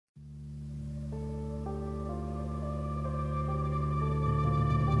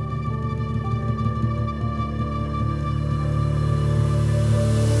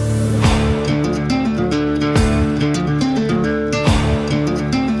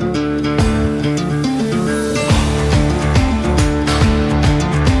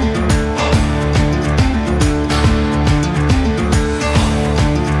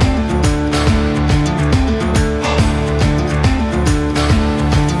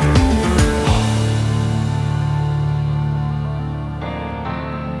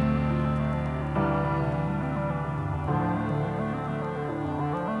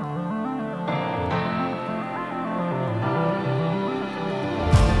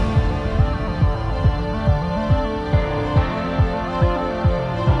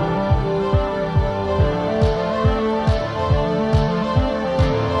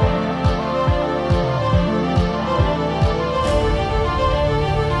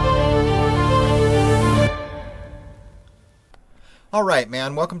All right,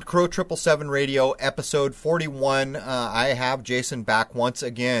 man. Welcome to Crow777 Radio, episode 41. I have Jason back once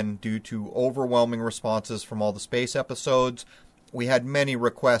again due to overwhelming responses from all the space episodes. We had many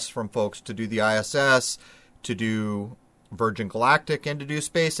requests from folks to do the ISS, to do Virgin Galactic, and to do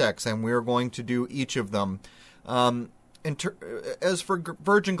SpaceX, and we're going to do each of them. As for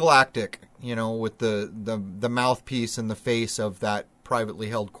Virgin Galactic, you know, with the mouthpiece in the face of that privately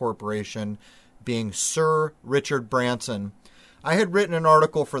held corporation being Sir Richard Branson, I had written an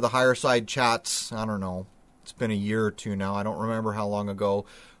article for the Higher Side Chats, I don't know, it's been a year or two now, I don't remember how long ago,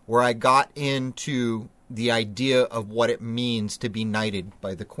 where I got into the idea of what it means to be knighted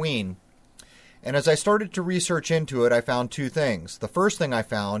by the Queen. And as I started to research into it, I found two things. The first thing I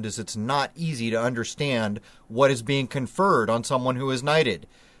found is it's not easy to understand what is being conferred on someone who is knighted.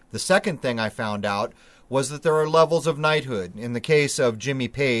 The second thing I found out was that there are levels of knighthood. In the case of Jimmy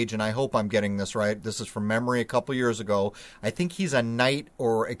Page, and I hope I'm getting this right, this is from memory a couple years ago, I think he's a knight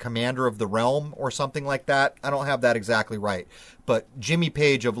or a commander of the realm or something like that. I don't have that exactly right. But Jimmy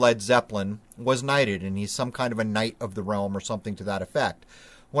Page of Led Zeppelin was knighted, and he's some kind of a knight of the realm or something to that effect.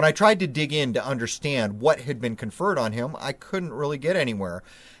 When I tried to dig in to understand what had been conferred on him, I couldn't really get anywhere.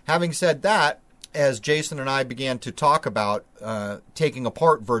 Having said that, as Jason and I began to talk about taking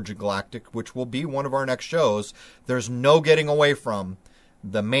apart Virgin Galactic, which will be one of our next shows, there's no getting away from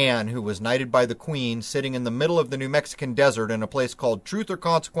the man who was knighted by the Queen sitting in the middle of the New Mexican desert in a place called Truth or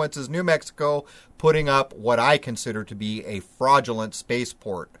Consequences, New Mexico, putting up what I consider to be a fraudulent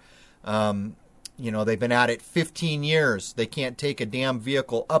spaceport. You know, they've been at it 15 years. They can't take a damn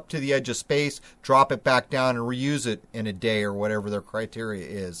vehicle up to the edge of space, drop it back down, and reuse it in a day or whatever their criteria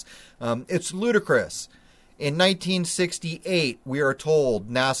is. It's ludicrous. In 1968, we are told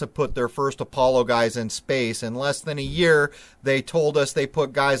NASA put their first Apollo guys in space. In less than a year, they told us they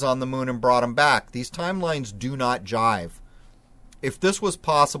put guys on the moon and brought them back. These timelines do not jive. If this was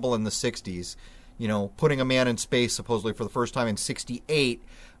possible in the 60s, you know, putting a man in space supposedly for the first time in 68,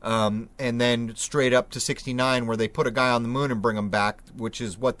 and then straight up to 69 where they put a guy on the moon and bring him back, which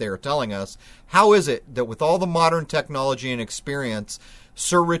is what they are telling us. How is it that with all the modern technology and experience,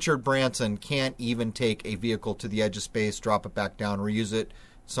 Sir Richard Branson can't even take a vehicle to the edge of space, drop it back down, reuse it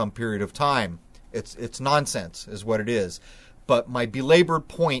some period of time? It's nonsense is what it is. But my belabored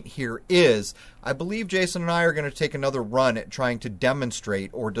point here is, I believe Jason and I are going to take another run at trying to demonstrate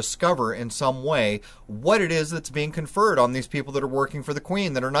or discover in some way what it is that's being conferred on these people that are working for the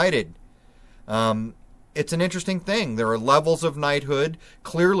Queen, that are knighted. It's an interesting thing. There are levels of knighthood.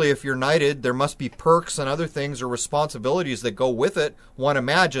 Clearly, if you're knighted, there must be perks and other things or responsibilities that go with it, one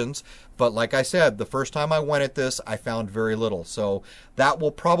imagines. But like I said, the first time I went at this, I found very little. So that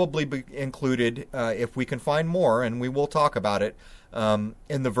will probably be included if we can find more, and we will talk about it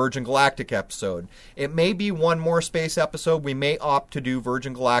in the Virgin Galactic episode. It may be one more space episode. We may opt to do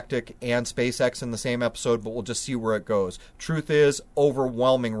Virgin Galactic and SpaceX in the same episode, but we'll just see where it goes. Truth is,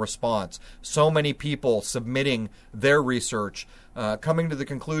 overwhelming response. So many people submitting their research, coming to the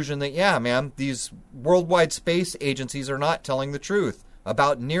conclusion that, yeah, man, these worldwide space agencies are not telling the truth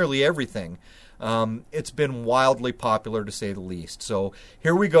about nearly everything. It's been wildly popular, to say the least. So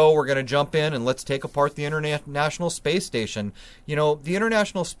here we go. We're going to jump in and let's take apart the International Space Station. You know, the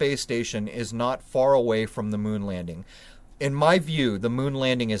International Space Station is not far away from the moon landing. In my view, the moon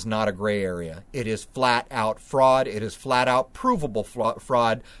landing is not a gray area. It is flat out fraud. It is flat out provable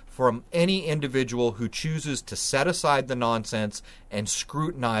fraud from any individual who chooses to set aside the nonsense and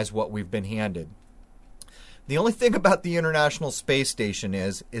scrutinize what we've been handed. The only thing about the International Space Station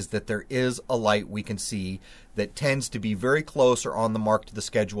is that there is a light we can see that tends to be very close or on the mark to the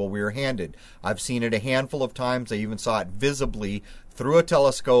schedule we are handed. I've seen it a handful of times. I even saw it visibly through a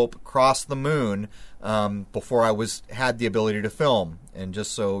telescope across the moon before I had the ability to film. And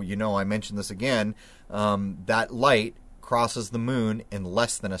just so you know, I mentioned this again, that light crosses the moon in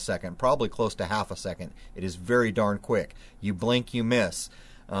less than a second, probably close to half a second. It is very darn quick. You blink, you miss.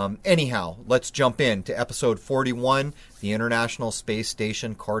 Anyhow, let's jump in to episode 41, the International Space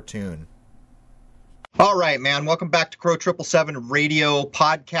Station cartoon. All right, man. Welcome back to Crow777 Radio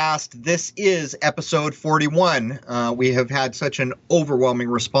Podcast. This is episode 41. We have had such an overwhelming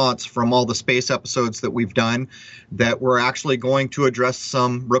response from all the space episodes that we've done that we're actually going to address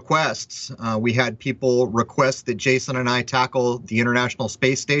some requests. We had people request that Jason and I tackle the International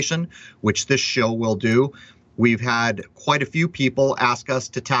Space Station, which this show will do. We've had quite a few people ask us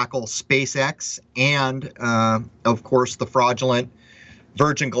to tackle SpaceX and, of course, the fraudulent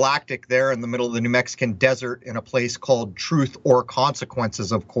Virgin Galactic there in the middle of the New Mexican desert in a place called Truth or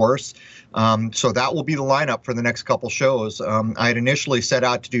Consequences, of course. So that will be the lineup for the next couple shows. I had initially set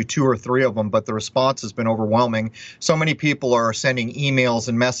out to do 2 or 3 of them, but the response has been overwhelming. So many people are sending emails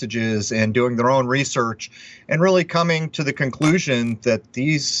and messages and doing their own research and really coming to the conclusion that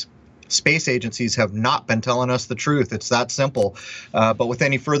these space agencies have not been telling us the truth. It's that simple. But with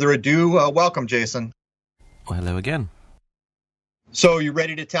any further ado, welcome, Jason. Well, hello again. So you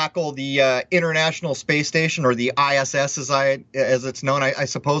ready to tackle the International Space Station, or the ISS as it's known? I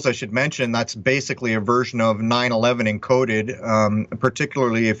suppose I should mention that's basically a version of 9/11 encoded,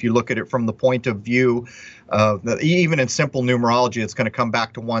 particularly if you look at it from the point of view of even in simple numerology, it's going to come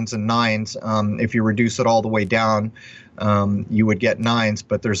back to ones and nines. If you reduce it all the way down, you would get nines,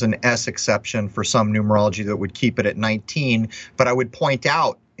 but there's an S exception for some numerology that would keep it at 19. But I would point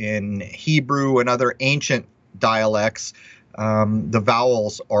out in Hebrew and other ancient dialects, the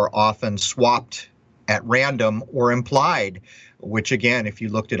vowels are often swapped at random or implied, which again, if you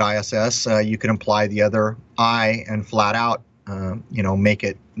looked at ISS, you could imply the other I and flat out, make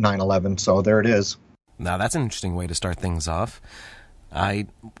it 9/11. So there it is. Now, that's an interesting way to start things off. I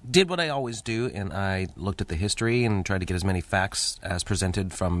did what I always do, and I looked at the history and tried to get as many facts as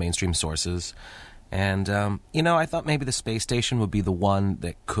presented from mainstream sources. And, I thought maybe the space station would be the one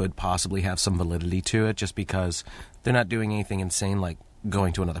that could possibly have some validity to it, just because they're not doing anything insane like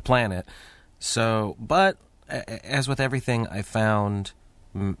going to another planet. So, but as with everything, I found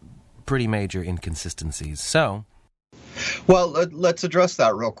pretty major inconsistencies. So, well, let's address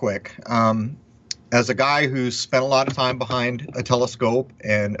that real quick. As a guy who's spent a lot of time behind a telescope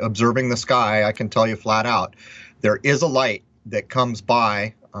and observing the sky, I can tell you flat out, there is a light that comes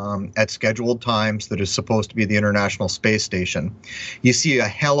by at scheduled times that is supposed to be the International Space Station. You see a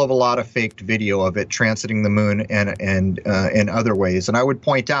hell of a lot of faked video of it transiting the moon and in other ways. And I would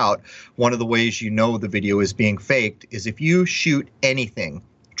point out, one of the ways you know the video is being faked is if you shoot anything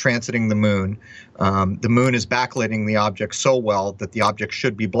transiting the moon is backlighting the object so well that the object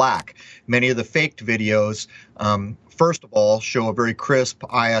should be black. Many of the faked videos, first of all, show a very crisp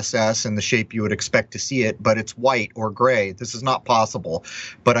ISS in the shape you would expect to see it, but it's white or gray. This is not possible.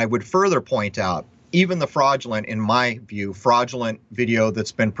 But I would further point out, even the fraudulent, in my view, fraudulent video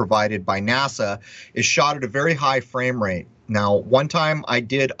that's been provided by NASA is shot at a very high frame rate. Now, one time I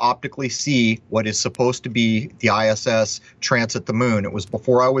did optically see what is supposed to be the ISS transit the moon. It was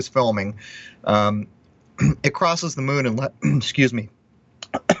before I was filming. It crosses the moon in, excuse me.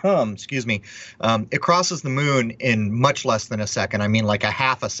 It crosses the moon in much less than a second. I mean, like a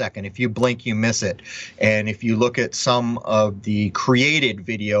half a second. If you blink, you miss it. And if you look at some of the created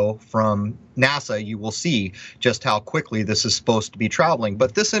video from NASA, you will see just how quickly this is supposed to be traveling.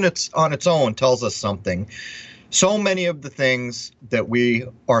 But this on its own tells us something. So many of the things that we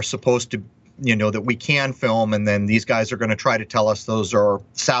are supposed to, that we can film, and then these guys are going to try to tell us those are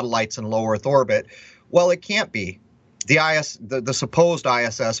satellites in low Earth orbit. Well, it can't be. The supposed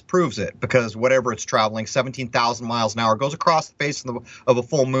ISS proves it, because whatever it's traveling, 17,000 miles an hour, goes across the face of a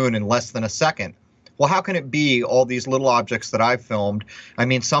full moon in less than a second. Well, how can it be all these little objects that I've filmed? I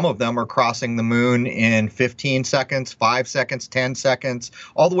mean, some of them are crossing the moon in 15 seconds, 5 seconds, 10 seconds,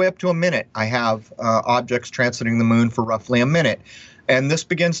 all the way up to a minute. I have objects transiting the moon for roughly a minute. And this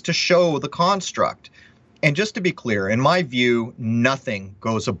begins to show the construct. And just to be clear, in my view, nothing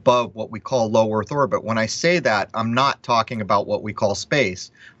goes above what we call low Earth orbit. When I say that, I'm not talking about what we call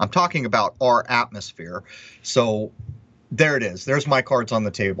space. I'm talking about our atmosphere. So there it is. There's my cards on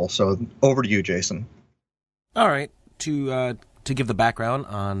the table. So over to you, Jason. All right. To give the background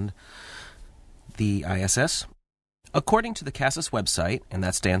on the ISS, according to the CASIS website, and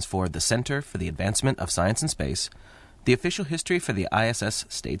that stands for the Center for the Advancement of Science and Space, the official history for the ISS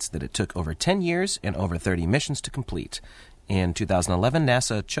states that it took over 10 years and over 30 missions to complete. In 2011,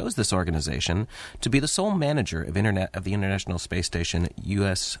 NASA chose this organization to be the sole manager of the International Space Station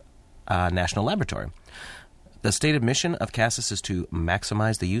U.S. National Laboratory. The stated mission of CASIS is to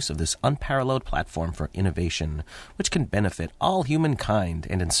maximize the use of this unparalleled platform for innovation, which can benefit all humankind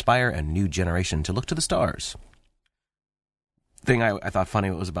and inspire a new generation to look to the stars. Thing I thought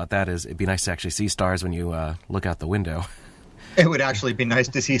funny was about that is it'd be nice to actually see stars when you look out the window. It would actually be nice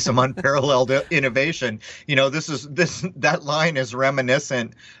to see some unparalleled innovation. That line is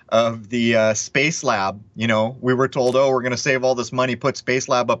reminiscent of the Space Lab. We were told, we're going to save all this money, put Space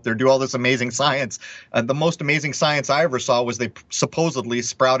Lab up there, do all this amazing science. The most amazing science I ever saw was they supposedly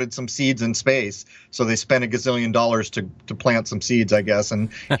sprouted some seeds in space. So they spent $1 gazillion to plant some seeds, I guess. And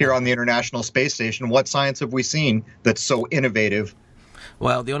here on the International Space Station, what science have we seen that's so innovative?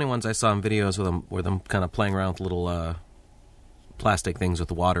 Well, the only ones I saw in videos were them kind of playing around with little plastic things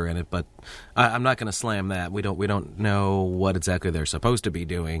with water in it, but I'm not going to slam that. We don't know what exactly they're supposed to be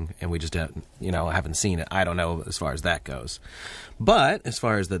doing, and we just haven't seen it. I don't know as far as that goes. But as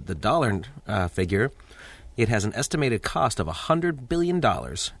far as the dollar figure, it has an estimated cost of $100 billion,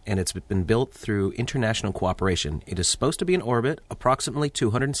 and it's been built through international cooperation. It is supposed to be in orbit approximately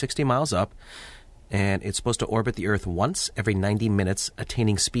 260 miles up, and it's supposed to orbit the Earth once every 90 minutes,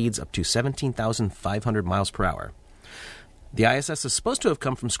 attaining speeds up to 17,500 miles per hour. The ISS is supposed to have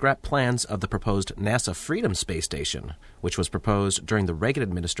come from scrap plans of the proposed NASA Freedom Space Station, which was proposed during the Reagan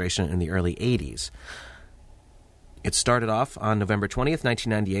administration in the early 80s. It started off on November 20th,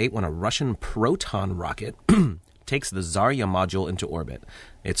 1998, when a Russian Proton rocket takes the Zarya module into orbit.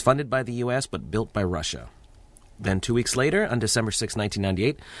 It's funded by the U.S., but built by Russia. Then 2 weeks later, on December 6,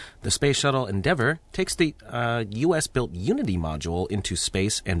 1998, the Space Shuttle Endeavour takes the U.S.-built Unity module into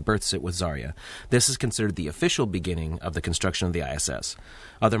space and berths it with Zarya. This is considered the official beginning of the construction of the ISS.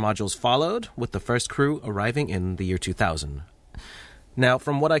 Other modules followed, with the first crew arriving in the year 2000. Now,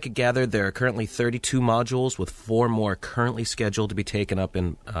 from what I could gather, there are currently 32 modules, with 4 more currently scheduled to be taken up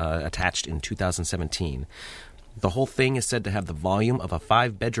and attached in 2017. The whole thing is said to have the volume of a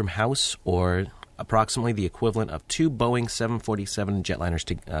 5-bedroom house, or approximately the equivalent of 2 Boeing 747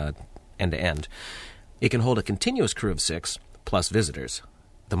 jetliners end-to-end. It can hold a continuous crew of 6, plus visitors.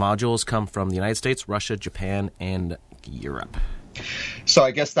 The modules come from the United States, Russia, Japan, and Europe. So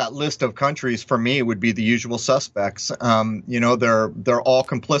I guess that list of countries for me would be the usual suspects. They're all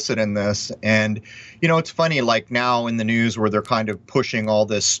complicit in this. And, it's funny, like now in the news where they're kind of pushing all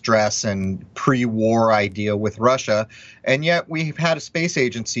this stress and pre-war idea with Russia. And yet we've had a space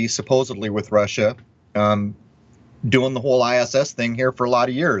agency supposedly with Russia doing the whole ISS thing here for a lot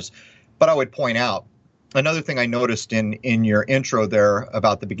of years. But I would point out, another thing I noticed in your intro there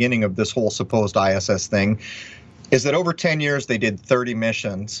about the beginning of this whole supposed ISS thing is that over 10 years, they did 30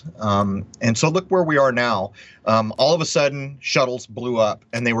 missions. And so look where we are now. All of a sudden, shuttles blew up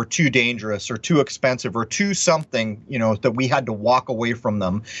and they were too dangerous or too expensive or too something, that we had to walk away from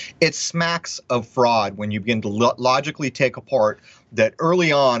them. It smacks of fraud when you begin to logically take apart that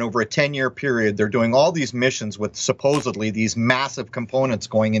early on, over a 10-year period, they're doing all these missions with supposedly these massive components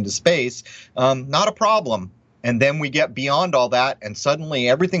going into space. Not a problem. And then we get beyond all that, and suddenly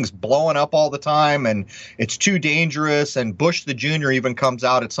everything's blowing up all the time, and it's too dangerous. And Bush the Jr. even comes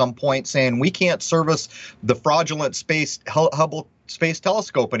out at some point saying, we can't service the fraudulent Hubble Space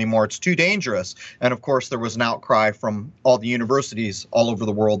Telescope anymore. It's too dangerous. And of course, there was an outcry from all the universities all over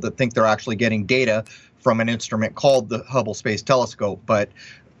the world that think they're actually getting data from an instrument called the Hubble Space Telescope. But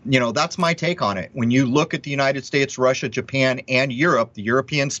that's my take on it. When you look at the United States, Russia, Japan, and Europe, the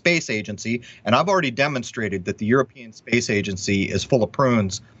European Space Agency, and I've already demonstrated that the European Space Agency is full of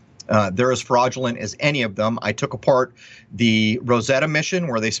prunes. They're as fraudulent as any of them. I took apart the Rosetta mission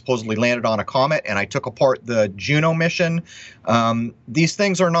where they supposedly landed on a comet, and I took apart the Juno mission. These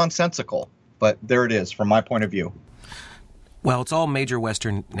things are nonsensical, but there it is from my point of view. Well, it's all major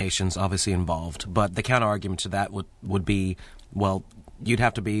Western nations obviously involved, but the counter-argument to that would be, well, you'd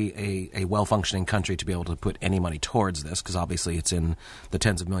have to be a well-functioning country to be able to put any money towards this, because obviously it's in the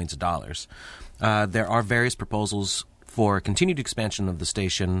tens of millions of dollars. There are various proposals for continued expansion of the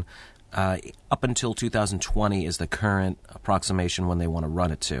station. Up until 2020 is the current approximation when they want to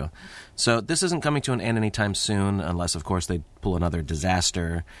run it to. So this isn't coming to an end anytime soon, unless, of course, they pull another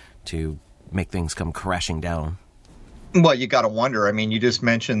disaster to make things come crashing down. Well, you got to wonder. I mean, you just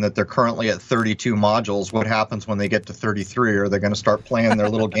mentioned that they're currently at 32 modules. What happens when they get to 33? Are they going to start playing their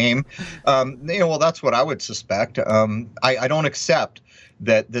little game? Well, that's what I would suspect. I don't accept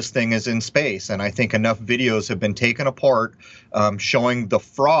that this thing is in space, and I think enough videos have been taken apart showing the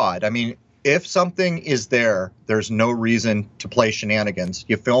fraud. I mean, if something is there, there's no reason to play shenanigans.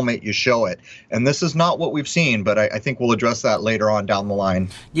 You film it, you show it. And this is not what we've seen, but I think we'll address that later on down the line.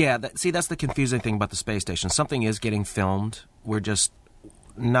 Yeah, that's the confusing thing about the space station. Something is getting filmed. We're just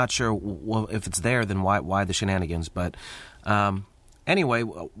not sure, well, if it's there, then why the shenanigans? But anyway,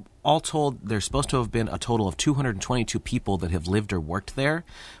 all told, there's supposed to have been a total of 222 people that have lived or worked there,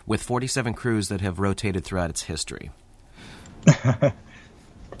 with 47 crews that have rotated throughout its history.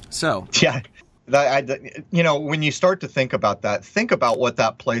 So yeah, when you start to think about that, think about what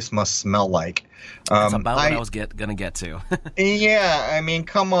that place must smell like. That's about what I was going to get to. Yeah, I mean,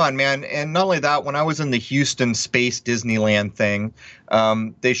 come on, man. And not only that, when I was in the Houston Space Disneyland thing,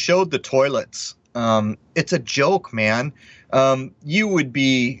 they showed the toilets. It's a joke, man. You would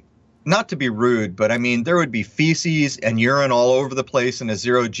be, not to be rude, but I mean, there would be feces and urine all over the place in a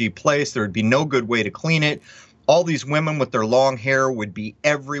zero-G place. There would be no good way to clean it. All these women with their long hair would be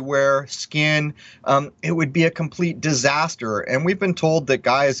everywhere, skin. It would be a complete disaster. And we've been told that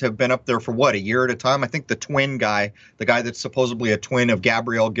guys have been up there for, a year at a time? I think the twin guy, the guy that's supposedly a twin of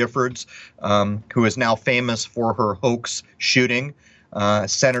Gabrielle Giffords, who is now famous for her hoax shooting.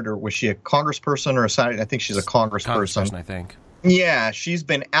 Senator, was she a congressperson or a senator? I think she's a congressperson. I think. Yeah, she's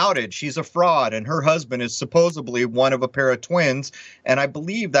been outed. She's a fraud, and her husband is supposedly one of a pair of twins. And I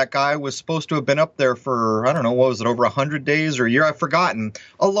believe that guy was supposed to have been up there for, I don't know, what was it, over 100 days or a year? I've forgotten.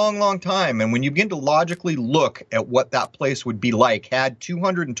 A long, long time. And when you begin to logically look at what that place would be like, had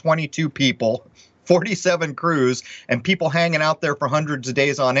 222 people, 47 crews, and people hanging out there for hundreds of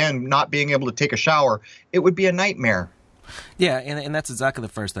days on end, not being able to take a shower, it would be a nightmare. Yeah, and that's exactly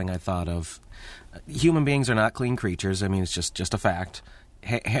the first thing I thought of. Human beings are not clean creatures. I mean, it's just a fact.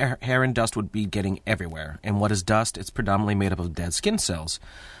 Hair and dust would be getting everywhere. And what is dust? It's predominantly made up of dead skin cells.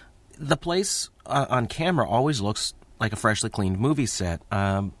 The place on camera always looks like a freshly cleaned movie set.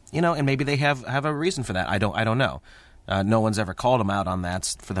 And maybe they have a reason for that. I don't know. No one's ever called them out on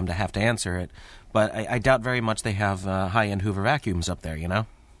that for them to have to answer it. But I doubt very much they have high-end Hoover vacuums up there,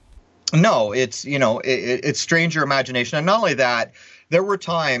 No, it's, it's stranger imagination. And not only that, there were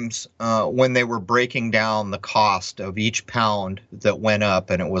times when they were breaking down the cost of each pound that went up,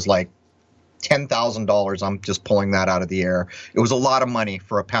 and it was like $10,000. I'm just pulling that out of the air. It was a lot of money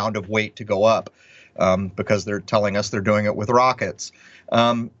for a pound of weight to go up because they're telling us they're doing it with rockets.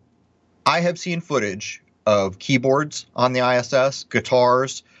 I have seen footage of keyboards on the ISS,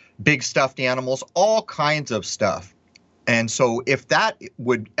 guitars, big stuffed animals, all kinds of stuff. And so if that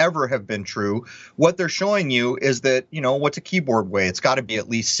would ever have been true, what they're showing you is that, what's a keyboard weigh? It's got to be at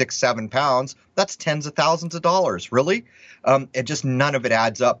least 6-7 pounds. That's tens of thousands of dollars. Really? None of it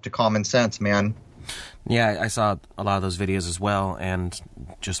adds up to common sense, man. Yeah, I saw a lot of those videos as well. And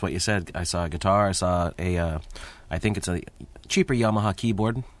just what you said, I saw a guitar. I saw I think it's a cheaper Yamaha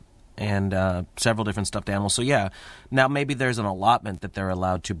keyboard. And several different stuffed animals. So, yeah, now maybe there's an allotment that they're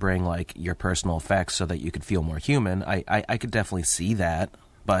allowed to bring, like, your personal effects so that you could feel more human. I could definitely see that,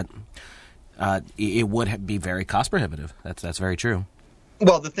 but it would be very cost prohibitive. That's very true.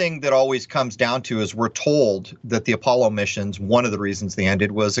 Well, the thing that always comes down to is we're told that the Apollo missions, one of the reasons they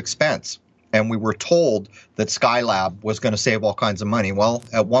ended was expense. And we were told that Skylab was going to save all kinds of money. Well,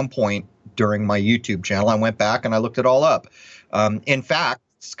 at one point during my YouTube channel, I went back and I looked it all up. In fact,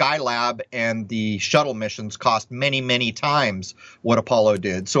 Skylab and the shuttle missions cost many, many times what Apollo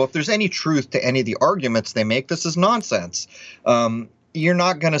did. So if there's any truth to any of the arguments they make, this is nonsense. You're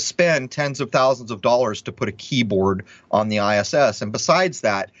not going to spend tens of thousands of dollars to put a keyboard on the ISS. And besides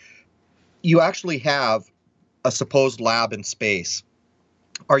that, you actually have a supposed lab in space.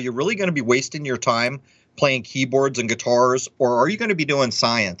 Are you really going to be wasting your time playing keyboards and guitars, or are you going to be doing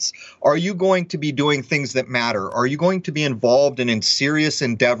science? Are you going to be doing things that matter? Are you going to be involved in serious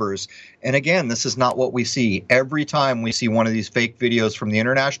endeavors? And again, this is not what we see. Every time we see one of these fake videos from the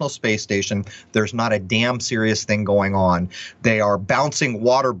International Space Station, there's not a damn serious thing going on. They are bouncing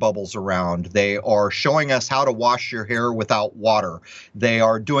water bubbles around. They are showing us how to wash your hair without water. They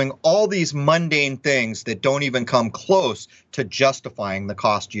are doing all these mundane things that don't even come close to justifying the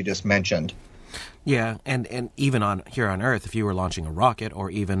cost you just mentioned. Yeah, and even here on Earth, if you were launching a rocket or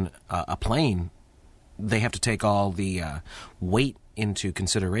even a plane, they have to take all the weight into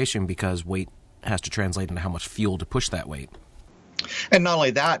consideration because weight has to translate into how much fuel to push that weight. And not only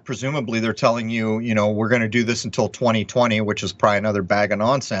that, presumably they're telling you, we're going to do this until 2020, which is probably another bag of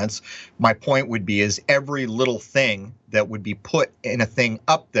nonsense. My point would be is every little thing that would be put in a thing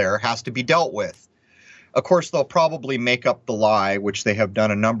up there has to be dealt with. Of course, they'll probably make up the lie, which they have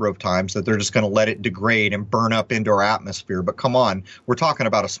done a number of times, that they're just going to let it degrade and burn up into our atmosphere. But come on, we're talking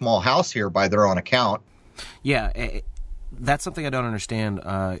about a small house here by their own account. Yeah, that's something I don't understand.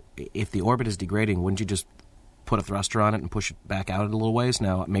 If the orbit is degrading, wouldn't you just put a thruster on it and push it back out a little ways?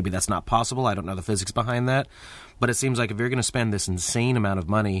 Now, maybe that's not possible. I don't know the physics behind that. But it seems like if you're going to spend this insane amount of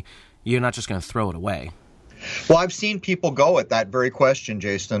money, you're not just going to throw it away. Well, I've seen people go at that very question,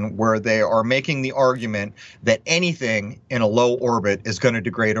 Jason, where they are making the argument that anything in a low orbit is going to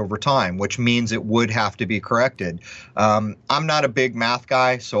degrade over time, which means it would have to be corrected. I'm not a big math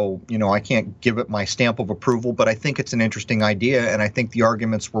guy, so, I can't give it my stamp of approval, but I think it's an interesting idea, and I think the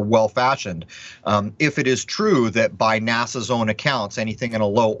arguments were well fashioned. If it is true that by NASA's own accounts, anything in a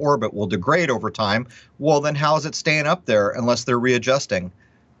low orbit will degrade over time, well, then how is it staying up there unless they're readjusting?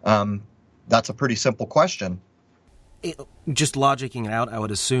 That's a pretty simple question. Just logicking it out, I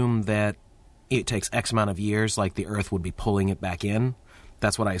would assume that it takes X amount of years, like the Earth would be pulling it back in.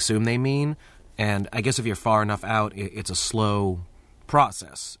 That's what I assume they mean. And I guess if you're far enough out, it's a slow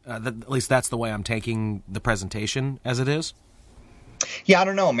process. At least that's the way I'm taking the presentation as it is. Yeah, I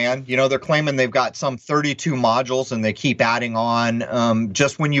don't know, man. They're claiming they've got some 32 modules and they keep adding on.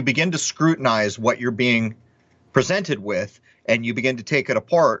 Just when you begin to scrutinize what you're being presented with and you begin to take it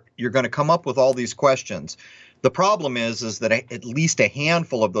apart, you're going to come up with all these questions. The problem is that at least a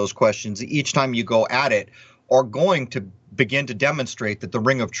handful of those questions, each time you go at it, are going to begin to demonstrate that the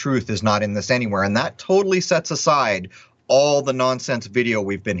ring of truth is not in this anywhere. And that totally sets aside all the nonsense video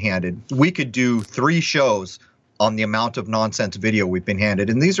we've been handed. We could do 3 shows on the amount of nonsense video we've been handed.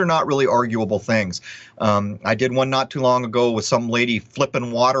 And these are not really arguable things. I did one not too long ago with some lady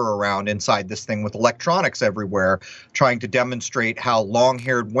flipping water around inside this thing with electronics everywhere, trying to demonstrate how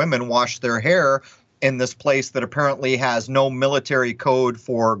long-haired women wash their hair in this place that apparently has no military code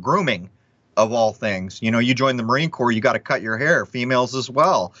for grooming, of all things. You join the Marine Corps, you got to cut your hair, females as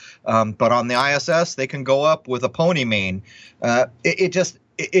well. But on the ISS, they can go up with a pony mane.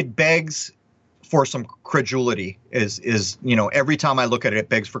 It begs for some credulity. Every time I look at it, it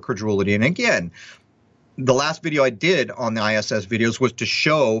begs for credulity. And again, the last video I did on the ISS videos was to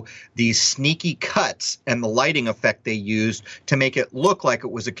show these sneaky cuts and the lighting effect they used to make it look like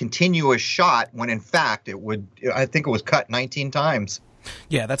it was a continuous shot when in fact I think it was cut 19 times.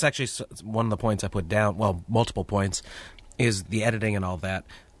 Yeah, that's actually one of the points I put down. Well, multiple points is the editing and all that.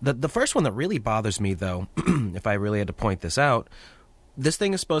 The first one that really bothers me, though, if I really had to point this out, this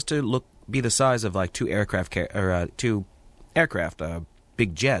thing is supposed to be the size of like 2 aircraft,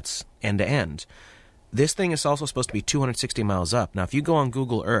 big jets, end to end. This thing is also supposed to be 260 miles up. Now, if you go on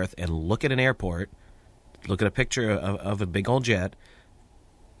Google Earth and look at an airport, look at a picture of a big old jet,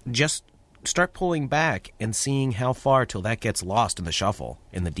 just start pulling back and seeing how far till that gets lost in the shuffle,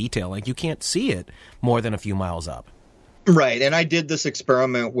 in the detail. Like, you can't see it more than a few miles up. Right, and I did this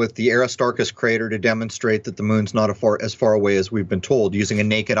experiment with the Aristarchus crater to demonstrate that the moon's not as far away as we've been told, using a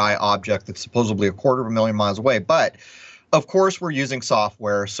naked eye object that's supposedly 250,000 miles away. But, of course, we're using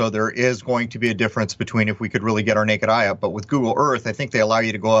software, so there is going to be a difference between if we could really get our naked eye up. But with Google Earth, I think they allow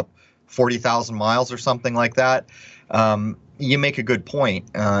you to go up 40,000 miles or something like that. You make a good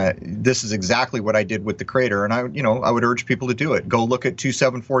point. This is exactly what I did with the crater, and I would urge people to do it. Go look at 2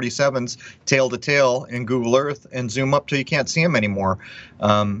 747s tail to tail in Google Earth and zoom up till you can't see them anymore.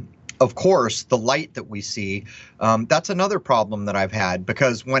 Of course, the light that we see, that's another problem that I've had,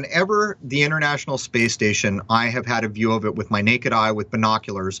 because whenever the International Space Station, I have had a view of it with my naked eye with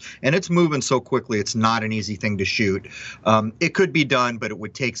binoculars, and it's moving so quickly, it's not an easy thing to shoot. It could be done, but it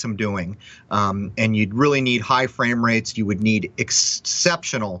would take some doing. And you'd really need high frame rates. You would need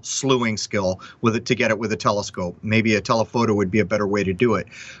exceptional slewing skill with it to get it with a telescope. Maybe a telephoto would be a better way to do it.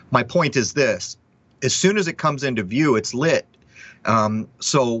 My point is this: as soon as it comes into view, it's lit.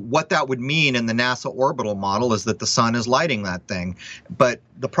 So what that would mean in the NASA orbital model is that the sun is lighting that thing. But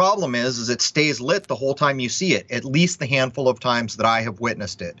the problem is it stays lit the whole time you see it, at least the handful of times that I have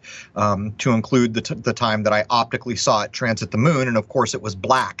witnessed it, to include the time that I optically saw it transit the moon. And of course, it was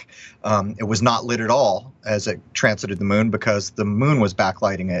black. It was not lit at all as it transited the moon because the moon was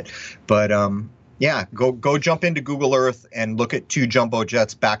backlighting it. But yeah, go jump into Google Earth and look at 2 jumbo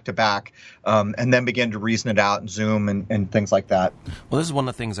jets back to back, and then begin to reason it out and zoom and things like that. Well, this is one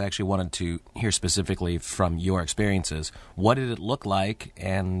of the things I actually wanted to hear specifically from your experiences. What did it look like,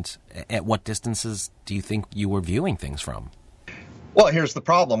 and at what distances do you think you were viewing things from? Well, here's the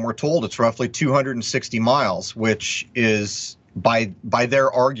problem. We're told it's roughly 260 miles, which is, by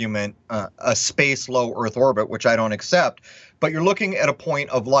their argument, a space low Earth orbit, which I don't accept. But you're looking at a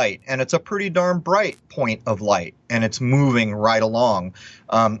point of light, and it's a pretty darn bright point of light, and it's moving right along.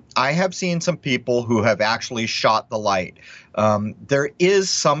 I have seen some people who have actually shot the light. There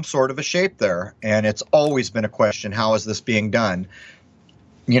is some sort of a shape there, and it's always been a question, how is this being done?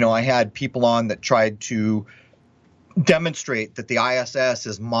 I had people on that tried to demonstrate that the ISS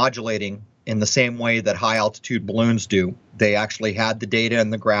is modulating in the same way that high-altitude balloons do. They actually had the data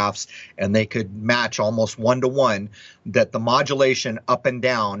and the graphs, and they could match almost one-to-one that the modulation up and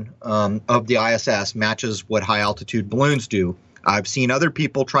down of the ISS matches what high-altitude balloons do. I've seen other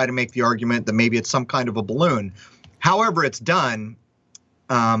people try to make the argument that maybe it's some kind of a balloon. However it's done,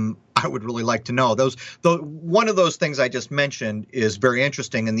 I would really like to know. One of those things I just mentioned is very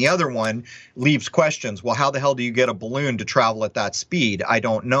interesting, and the other one leaves questions. Well, how the hell do you get a balloon to travel at that speed? I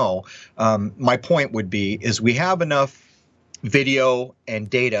don't know. My point would be is we have enough video and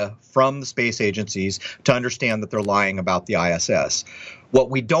data from the space agencies to understand that they're lying about the ISS. What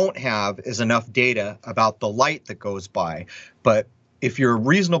we don't have is enough data about the light that goes by. But if you're a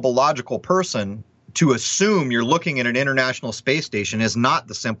reasonable, logical person, to assume you're looking at an International Space Station is not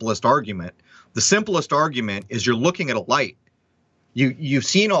the simplest argument. The simplest argument is you're looking at a light. You've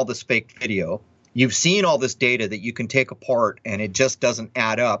seen all this fake video. You've seen all this data that you can take apart, and it just doesn't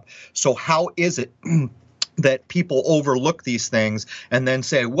add up. So how is it that people overlook these things and then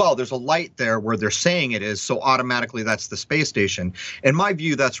say, well, there's a light there where they're saying it is, so automatically that's the space station? In my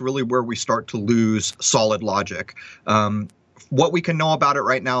view, that's really where we start to lose solid logic. What we can know about it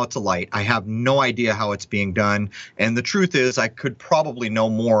right now, it's a light. I have no idea how it's being done. And the truth is, I could probably know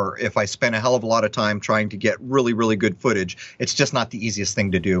more if I spent a hell of a lot of time trying to get really, really good footage. It's just not the easiest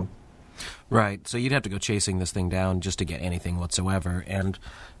thing to do. Right. So you'd have to go chasing this thing down just to get anything whatsoever. And,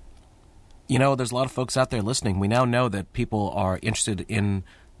 you know, there's a lot of folks out there listening. We now know that people are interested in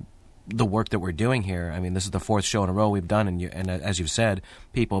the work that we're doing here. I mean, this is the 4th show in a row we've done, and as you've said,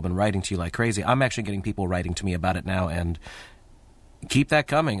 people have been writing to you like crazy. I'm actually getting people writing to me about it now, and keep that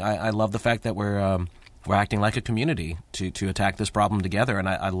coming. I love the fact that we're acting like a community to attack this problem together, and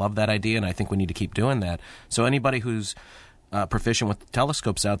I love that idea, and I think we need to keep doing that. So anybody who's proficient with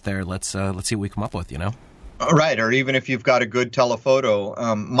telescopes out there, let's see what we come up with, you know? Right, or even if you've got a good telephoto.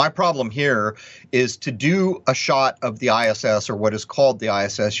 My problem here is to do a shot of the ISS, or what is called the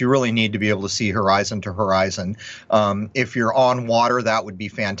ISS, you really need to be able to see horizon to horizon. If you're on water, that would be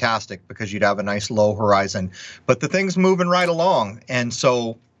fantastic because you'd have a nice low horizon. But the thing's moving right along, and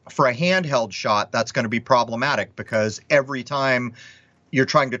so for a handheld shot, that's going to be problematic because every time you're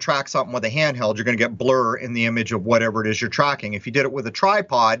trying to track something with a handheld, you're going to get blur in the image of whatever it is you're tracking. If you did it with a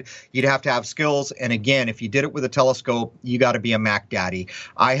tripod, you'd have to have skills. And again, if you did it with a telescope, you got to be a Mac daddy.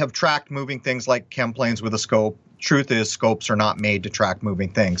 I have tracked moving things like chem planes with a scope. Truth is, scopes are not made to track moving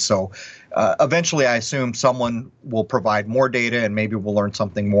things. So eventually, I assume someone will provide more data, and maybe we'll learn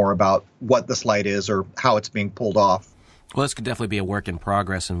something more about what this light is or how it's being pulled off. Well, this could definitely be a work in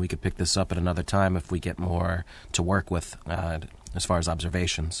progress, and we could pick this up at another time if we get more to work with as far as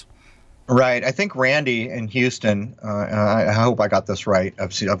observations. Right. I think Randy in Houston, I hope I got this right.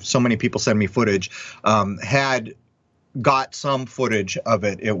 I've so many people send me footage, had got some footage of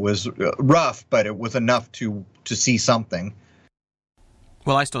it. It was rough, but it was enough to see something.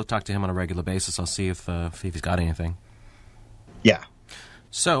 Well, I still talk to him on a regular basis. I'll see if he's got anything. Yeah.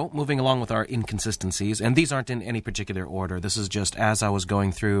 So, moving along with our inconsistencies, and these aren't in any particular order. This is just as I was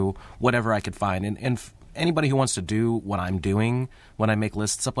going through whatever I could find. And anybody who wants to do what I'm doing when I make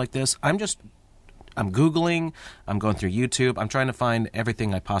lists up like this, I'm Googling, I'm going through YouTube, I'm trying to find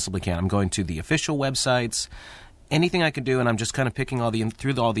everything I possibly can. I'm going to the official websites, anything I can do, and I'm just kind of picking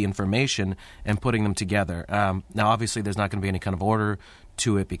through all the information and putting them together. Now, obviously, there's not going to be any kind of order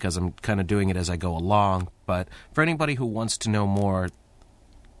to it because I'm kind of doing it as I go along. But for anybody who wants to know more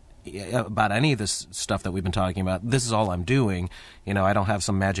about any of this stuff that we've been talking about, this is all I'm doing. You know, I don't have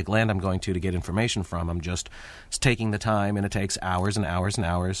some magic land I'm going to get information from. I'm just taking the time, and it takes hours and hours and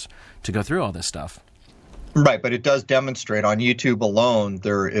hours to go through all this stuff. Right, but it does demonstrate on YouTube alone,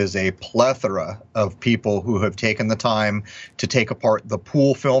 there is a plethora of people who have taken the time to take apart the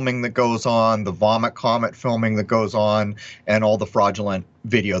pool filming that goes on, the vomit comet filming that goes on, and all the fraudulent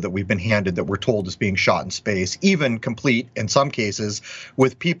video that we've been handed that we're told is being shot in space, even complete in some cases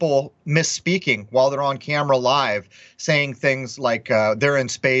with people misspeaking while they're on camera live, saying things like they're in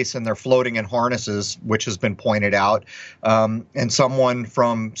space and they're floating in harnesses, which has been pointed out, and someone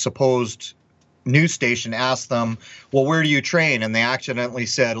from supposed news station asked them, well, where do you train? And they accidentally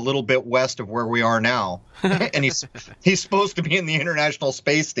said a little bit west of where we are now. And he's supposed to be in the International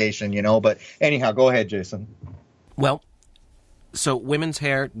Space Station, you know. But anyhow, go ahead, Jason. Well, so women's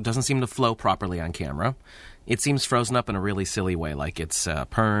hair doesn't seem to flow properly on camera. It seems frozen up in a really silly way, like it's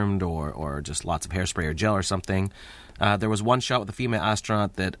permed or just lots of hairspray or gel or something. There was one shot with a female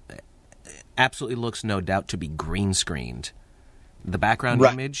astronaut that absolutely looks, no doubt, to be green screened. The background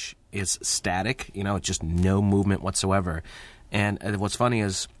image is static, you know, it's just no movement whatsoever. And what's funny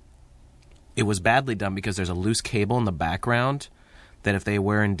is it was badly done because there's a loose cable in the background that if they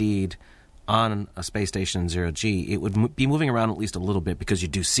were indeed on a space station in zero-G, it would be moving around at least a little bit because you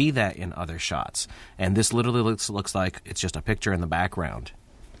do see that in other shots. And this literally looks like it's just a picture in the background.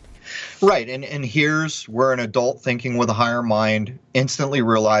 Right, and here's where an adult thinking with a higher mind instantly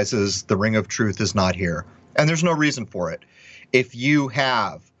realizes the ring of truth is not here. And there's no reason for it. If you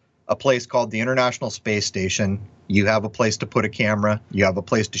have a place called the International Space Station, you have a place to put a camera, you have a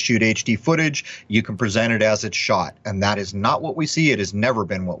place to shoot HD footage, you can present it as it's shot. And that is not what we see. It has never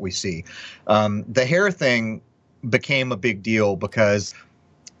been what we see. The hair thing became a big deal because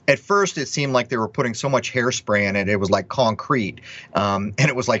at first it seemed like they were putting so much hairspray in it, it was like concrete. And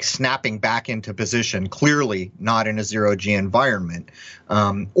it was like snapping back into position, clearly not in a zero-G environment.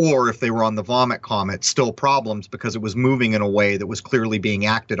 Or if they were on the vomit comet, still problems because it was moving in a way that was clearly being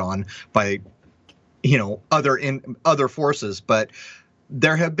acted on by other forces. But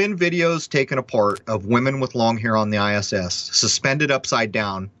there have been videos taken apart of women with long hair on the ISS suspended upside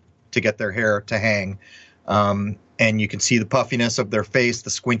down to get their hair to hang. And you can see the puffiness of their face,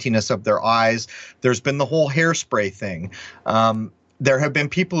 the squintiness of their eyes. There's been the whole hairspray thing. There have been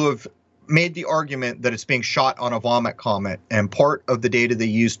people who have made the argument that it's being shot on a vomit comet, and part of the data they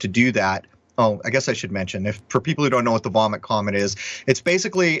used to do that. Oh, I guess I should mention, for people who don't know what the vomit comet is, it's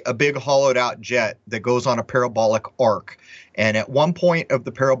basically a big hollowed out jet that goes on a parabolic arc. And at one point of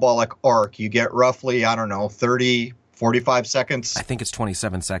the parabolic arc, you get roughly, 30, 45 seconds. I think it's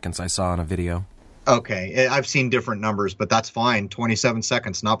 27 seconds I saw on a video. Okay, I've seen different numbers, but that's fine. 27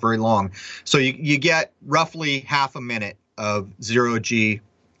 seconds, not very long. So you get roughly half a minute of zero G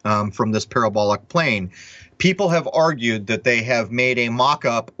from this parabolic plane. People have argued that they have made a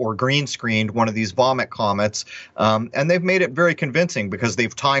mock-up or green screened one of these vomit comets, and they've made it very convincing because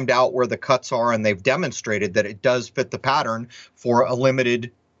they've timed out where the cuts are and they've demonstrated that it does fit the pattern for a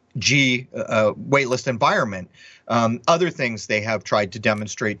limited G weightless environment. Other things they have tried to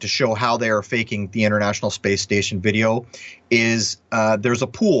demonstrate to show how they are faking the International Space Station video is there's a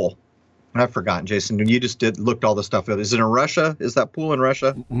pool. I've forgotten, Jason. You just looked all the stuff up. Is it in Russia? Is that pool in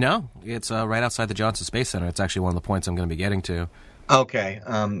Russia? No, it's right outside the Johnson Space Center. It's actually one of the points I'm going to be getting to. Okay.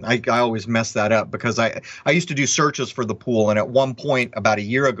 I always mess that up because I used to do searches for the pool, and at one point about a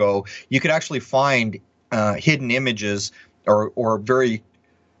year ago, you could actually find hidden images or very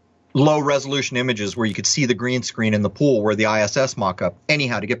low resolution images where you could see the green screen in the pool where the ISS mock-up.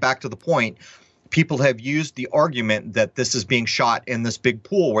 Anyhow, to get back to the point, people have used the argument that this is being shot in this big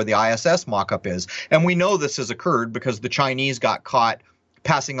pool where the ISS mock-up is. And we know this has occurred because the Chinese got caught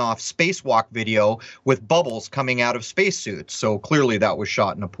passing off spacewalk video with bubbles coming out of spacesuits. So clearly that was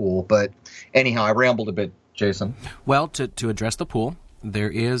shot in a pool. But anyhow, I rambled a bit, Jason. Well, to address the pool,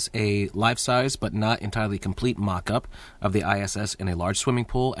 there is a life-size but not entirely complete mock-up of the ISS in a large swimming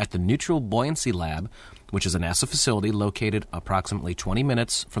pool at the Neutral Buoyancy Lab, which is a NASA facility located approximately 20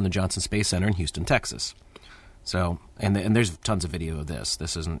 minutes from the Johnson Space Center in Houston, Texas. So, and there's tons of video of this.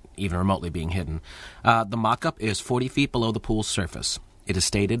 This isn't even remotely being hidden. The mock-up is 40 feet below the pool's surface. It is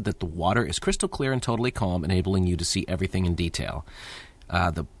stated that the water is crystal clear and totally calm, enabling you to see everything in detail.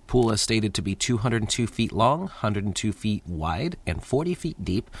 The pool is stated to be 202 feet long, 102 feet wide, and 40 feet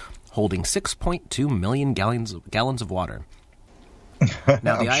deep, holding 6.2 million gallons of water.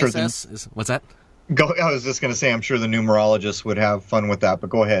 Now, the ISS is... What's that? I was just going to say, I'm sure the numerologists would have fun with that, but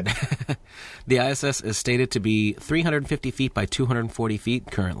go ahead. The ISS is stated to be 350 feet by 240 feet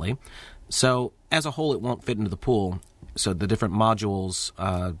currently. So, as a whole, it won't fit into the pool. So the different modules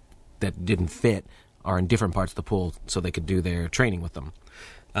that didn't fit are in different parts of the pool so they could do their training with them.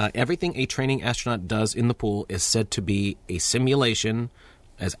 Everything a training astronaut does in the pool is said to be a simulation,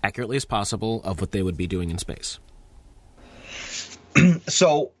 as accurately as possible, of what they would be doing in space.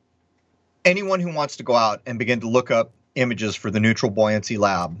 So anyone who wants to go out and begin to look up images for the Neutral Buoyancy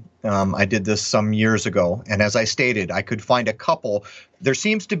Lab, I did this some years ago, and as I stated, I could find a couple.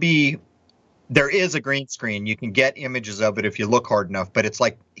 There is a green screen. You can get images of it if you look hard enough, but it's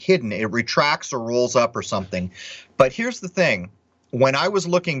like hidden. It retracts or rolls up or something. But here's the thing. When I was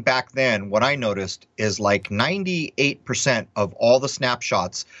looking back then, what I noticed is like 98% of all the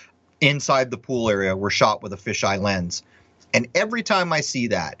snapshots inside the pool area were shot with a fisheye lens. And every time I see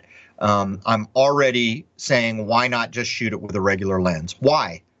that, I'm already saying, why not just shoot it with a regular lens?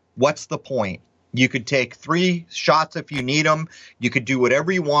 Why? What's the point? You could take 3 shots if you need them. You could do whatever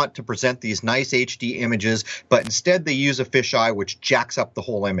you want to present these nice HD images, but instead they use a fisheye, which jacks up the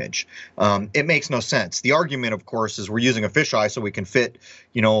whole image. It makes no sense. The argument, of course, is we're using a fisheye so we can fit,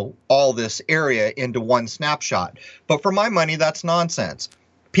 all this area into one snapshot. But for my money, that's nonsense.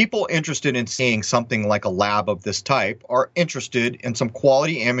 People interested in seeing something like a lab of this type are interested in some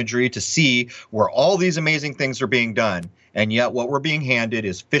quality imagery to see where all these amazing things are being done. And yet what we're being handed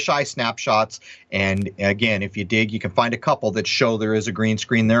is fisheye snapshots. And again, if you dig, you can find a couple that show there is a green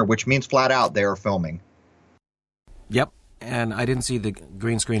screen there, which means flat out they are filming. Yep. And I didn't see the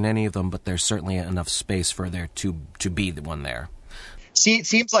green screen in any of them, but there's certainly enough space for there to be the one there. See, it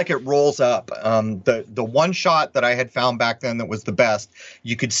seems like it rolls up. The one shot that I had found back then that was the best,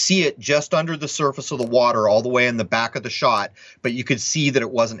 you could see it just under the surface of the water all the way in the back of the shot, but you could see that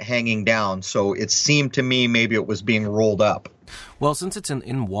it wasn't hanging down. So it seemed to me maybe it was being rolled up. Well, since it's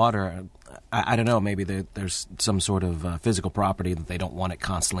in water, I don't know, maybe there's some sort of physical property that they don't want it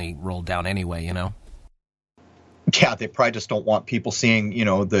constantly rolled down anyway, Yeah, they probably just don't want people seeing,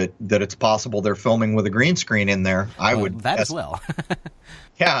 that it's possible they're filming with a green screen in there. I would that as well.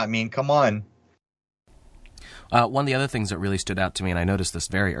 Yeah, I mean, come on. One of the other things that really stood out to me, and I noticed this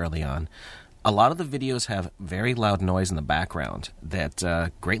very early on, A lot of the videos have very loud noise in the background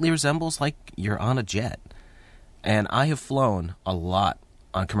that greatly resembles like you're on a jet. And I have flown a lot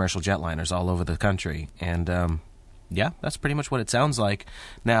on commercial jetliners all over the country. And, yeah, that's pretty much what it sounds like.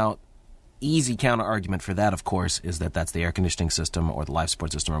 Now, easy counter-argument for that, of course, is that that's the air conditioning system or the life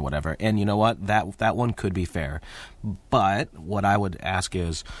support system or whatever. And you know what? That one could be fair. But what I would ask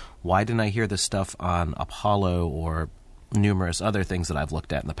is, why didn't I hear this stuff on Apollo or numerous other things that I've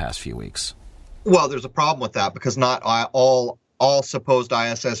looked at in the past few weeks? Well, there's a problem with that because not all supposed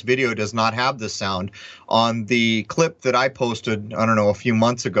ISS video does not have this sound. On the clip that I posted, I don't know, a few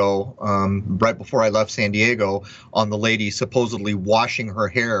months ago, right before I left San Diego, on the lady supposedly washing her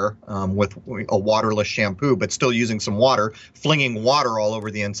hair with a waterless shampoo, but still using some water, flinging water all over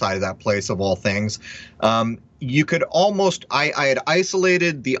the inside of that place, of all things. You could almost, I had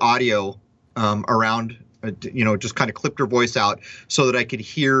isolated the audio around, just kind of clipped her voice out so that I could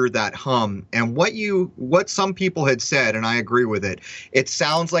hear that hum. And what some people had said, and I agree with it, it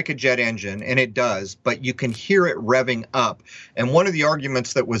sounds like a jet engine, and it does, but you can hear it revving up. And one of the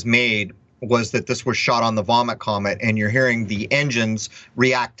arguments that was made was that this was shot on the Vomit Comet, and you're hearing the engines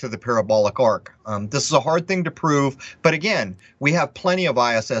react to the parabolic arc. This is a hard thing to prove, but again, we have plenty of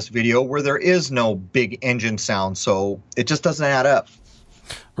ISS video where there is no big engine sound, so it just doesn't add up.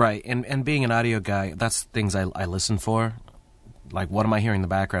 Right, and being an audio guy, that's things I listen for. Like, what am I hearing in the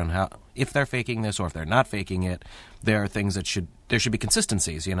background? How, if they're faking this or if they're not faking it, there are things that there should be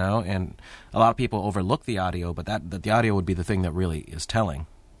consistencies, and a lot of people overlook the audio, but that the audio would be the thing that really is telling.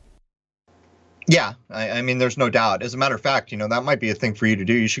 Yeah, I mean, there's no doubt. As a matter of fact, that might be a thing for you to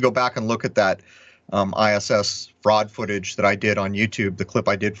do. You should go back and look at that ISS fraud footage that I did on YouTube, the clip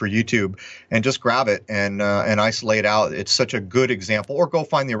I did for YouTube, and just grab it and isolate out. It's such a good example. Or go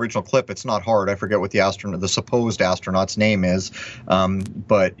find the original clip. It's not hard. I forget what the supposed astronaut's name is,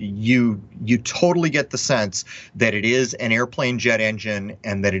 but you totally get the sense that it is an airplane jet engine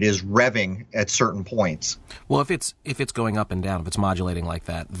and that it is revving at certain points. Well, if it's going up and down, if it's modulating like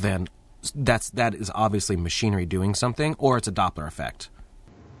that, then that is obviously machinery doing something, or it's a Doppler effect.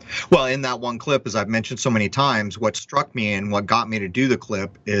 Well, in that one clip, as I've mentioned so many times, what struck me and what got me to do the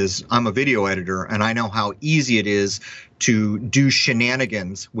clip is I'm a video editor, and I know how easy it is to do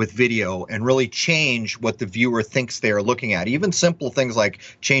shenanigans with video and really change what the viewer thinks they are looking at. Even simple things like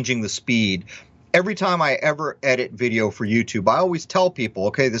changing the speed. Every time I ever edit video for YouTube, I always tell people,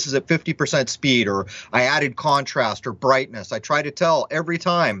 okay, this is at 50% speed, or I added contrast or brightness. I try to tell every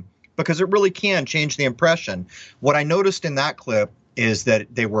time because it really can change the impression. What I noticed in that clip is that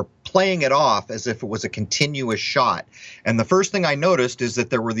they were playing it off as if it was a continuous shot. And the first thing I noticed is that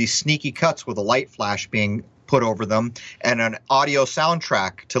there were these sneaky cuts with a light flash being put over them and an audio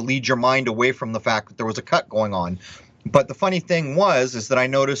soundtrack to lead your mind away from the fact that there was a cut going on. But the funny thing is that I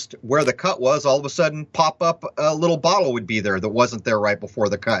noticed where the cut was, all of a sudden pop up a little bottle would be there that wasn't there right before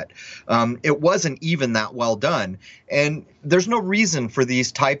the cut. It wasn't even that well done. And there's no reason for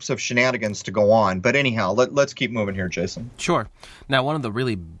these types of shenanigans to go on. But anyhow, let's keep moving here, Jason. Sure. Now, one of the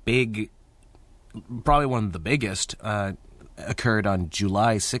really big, probably one of the biggest, occurred on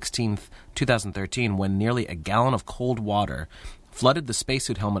July 16th, 2013, when nearly a gallon of cold water flooded the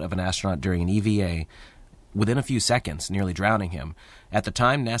spacesuit helmet of an astronaut during an EVA within a few seconds, nearly drowning him. At the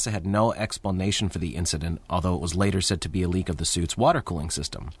time, NASA had no explanation for the incident, although it was later said to be a leak of the suit's water cooling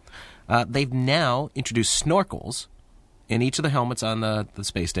system. They've now introduced snorkels in each of the helmets on the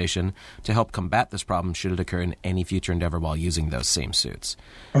space station to help combat this problem should it occur in any future endeavor while using those same suits.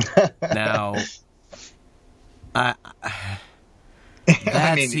 Now,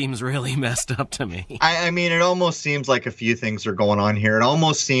 that seems really messed up to me. I mean, it almost seems like a few things are going on here. It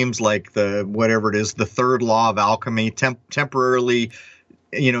almost seems like the third law of alchemy, temporarily,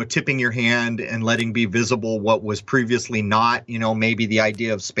 tipping your hand and letting be visible what was previously not, maybe the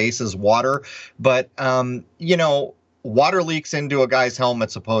idea of space as water. But, water leaks into a guy's helmet,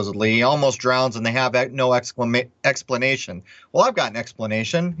 supposedly. He almost drowns and they have no explanation. Well, I've got an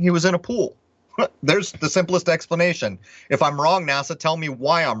explanation. He was in a pool. There's the simplest explanation. If I'm wrong, NASA, tell me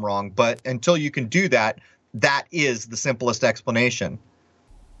why I'm wrong. But until you can do that, that is the simplest explanation.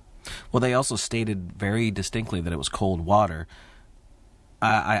 Well, they also stated very distinctly that it was cold water.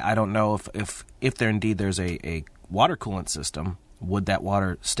 I don't know if there's a water coolant system, would that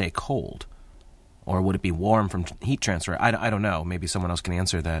water stay cold? Or would it be warm from heat transfer? I don't know. Maybe someone else can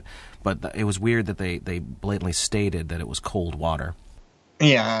answer that. But it was weird that they blatantly stated that it was cold water.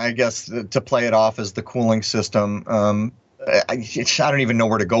 Yeah, I guess to play it off as the cooling system. I don't even know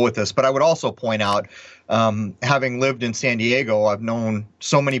where to go with this, but I would also point out, having lived in San Diego, I've known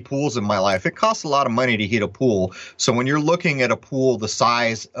so many pools in my life. It costs a lot of money to heat a pool. So when you're looking at a pool the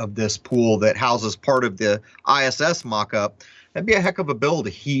size of this pool that houses part of the ISS mock-up, that'd be a heck of a bill to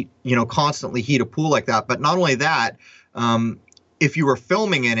heat, constantly heat a pool like that. But not only that, if you were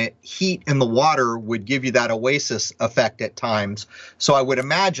filming in it, heat in the water would give you that oasis effect at times. So I would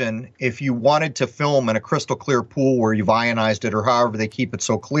imagine if you wanted to film in a crystal clear pool where you've ionized it or however they keep it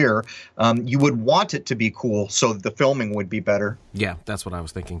so clear, you would want it to be cool so that the filming would be better. Yeah, that's what I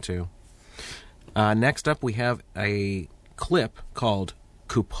was thinking too. Next up, we have a clip called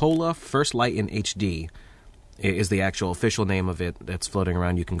Cupola First Light in HD. It is the actual official name of it that's floating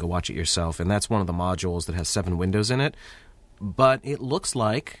around. You can go watch it yourself. And that's one of the modules that has 7 windows in it. But it looks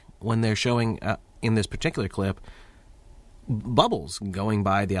like, when they're showing in this particular clip, bubbles going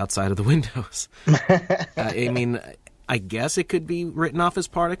by the outside of the windows. I mean, I guess it could be written off as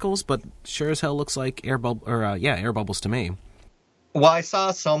particles, but sure as hell looks like air bubbles to me. Well, I saw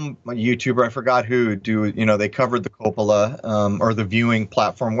some YouTuber, I forgot who, they covered the cupola or the viewing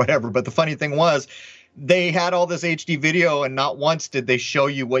platform, whatever. But the funny thing was, they had all this HD video, and not once did they show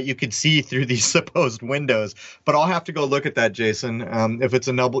you what you could see through these supposed windows. But I'll have to go look at that, Jason. If it's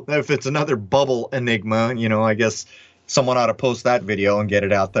another bubble enigma, I guess someone ought to post that video and get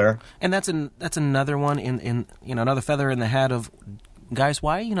it out there. And that's another one in another feather in the hat of, guys,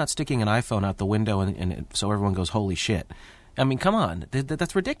 why are you not sticking an iPhone out the window and so everyone goes, holy shit? I mean, come on,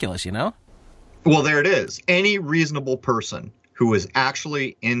 that's ridiculous, Well, there it is. Any reasonable person who was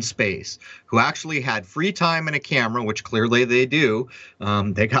actually in space, who actually had free time and a camera, which clearly they do.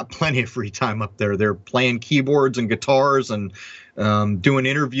 They got plenty of free time up there. They're playing keyboards and guitars and doing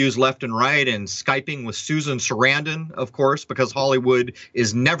interviews left and right and Skyping with Susan Sarandon, of course, because Hollywood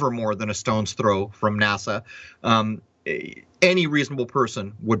is never more than a stone's throw from NASA. Any reasonable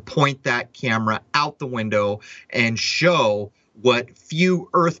person would point that camera out the window and show what few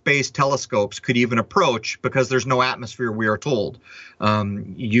Earth-based telescopes could even approach, because there's no atmosphere, we are told.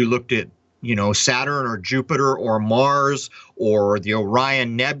 You looked at, Saturn or Jupiter or Mars or the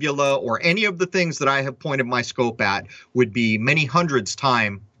Orion Nebula or any of the things that I have pointed my scope at would be many hundreds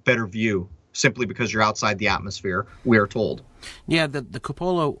time better view, simply because you're outside the atmosphere, we are told. Yeah, the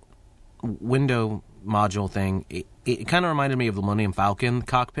cupola window module thing, it kind of reminded me of the Millennium Falcon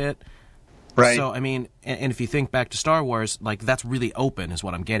cockpit. Right. So, I mean, and if you think back to Star Wars, like, that's really open is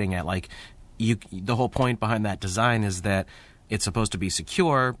what I'm getting at. Like, the whole point behind that design is that it's supposed to be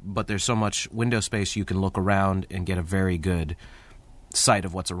secure, but there's so much window space you can look around and get a very good sight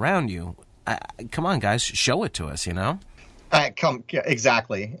of what's around you. Come on, guys, show it to us,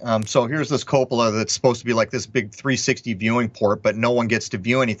 Exactly. So here's this cupola that's supposed to be like this big 360 viewing port, but no one gets to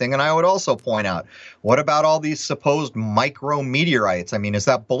view anything. And I would also point out, what about all these supposed micrometeorites? I mean, is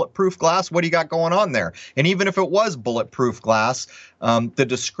that bulletproof glass? What do you got going on there? And even if it was bulletproof glass, the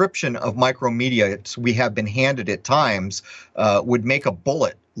description of micrometeorites we have been handed at times would make a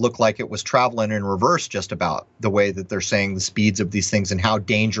bullet look like it was traveling in reverse, just about the way that they're saying the speeds of these things and how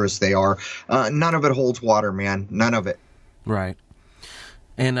dangerous they are. None of it holds water, man. None of it. Right.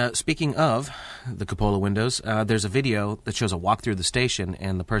 And speaking of the cupola windows, there's a video that shows a walk through the station,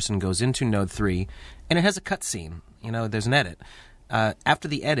 and the person goes into Node 3, and it has a cutscene. There's an edit. After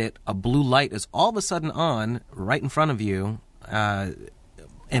the edit, a blue light is all of a sudden on right in front of you,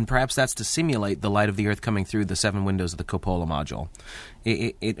 and perhaps that's to simulate the light of the Earth coming through the 7 windows of the cupola module.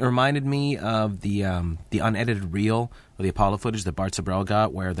 It reminded me of the unedited reel of the Apollo footage that Bart Sabrell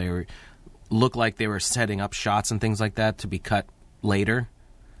got, where they looked like they were setting up shots and things like that to be cut later.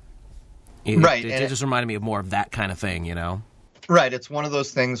 It just reminded me of more of that kind of thing, Right. It's one of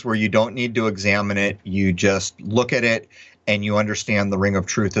those things where you don't need to examine it. You just look at it and you understand the ring of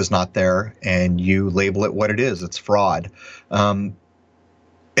truth is not there, and you label it what it is. It's fraud.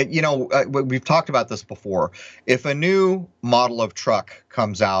 We've talked about this before. If a new model of truck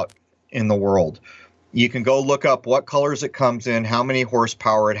comes out in the world, you can go look up what colors it comes in, how many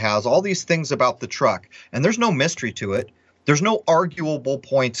horsepower it has, all these things about the truck. And there's no mystery to it. There's no arguable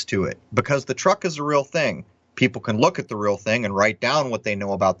points to it, because the truck is a real thing. People can look at the real thing and write down what they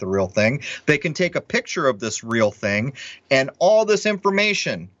know about the real thing. They can take a picture of this real thing and all this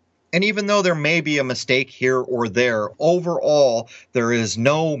information. And even though there may be a mistake here or there, overall, there is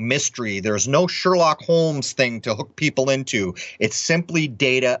no mystery. There's no Sherlock Holmes thing to hook people into. It's simply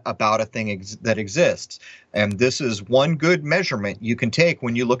data about a thing that exists. And this is one good measurement you can take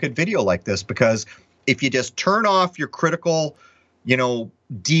when you look at video like this, because if you just turn off your critical,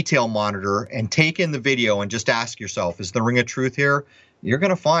 detail monitor and take in the video and just ask yourself, is the ring of truth here? you're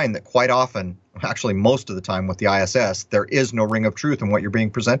going to find that quite often, actually most of the time with the ISS, there is no ring of truth in what you're being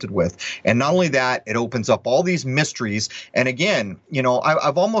presented with. And not only that, it opens up all these mysteries. And again,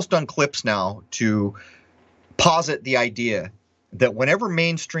 I've almost done clips now to posit the idea that whenever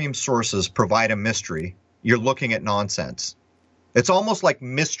mainstream sources provide a mystery, you're looking at nonsense. It's almost like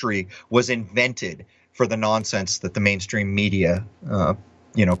mystery was invented for the nonsense that the mainstream media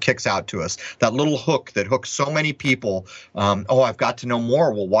kicks out to us. That little hook that hooks so many people. I've got to know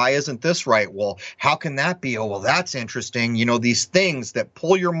more. Well, why isn't this right? Well, how can that be? Oh, well, that's interesting. These things that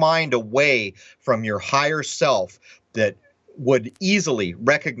pull your mind away from your higher self that would easily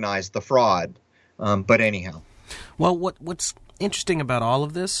recognize the fraud. But anyhow. Well, what's interesting about all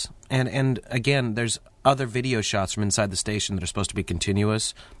of this, and again, there's other video shots from inside the station that are supposed to be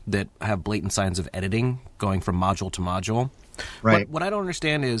continuous that have blatant signs of editing going from module to module. Right. What I don't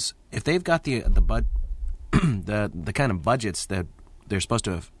understand is if they've got the kind of budgets that they're supposed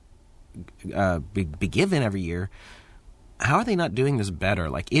to be given every year, how are they not doing this better?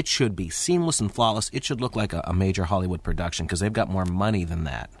 Like, it should be seamless and flawless. It should look like a major Hollywood production because they've got more money than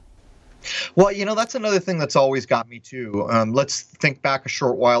that. Well, that's another thing that's always got me too. Let's think back a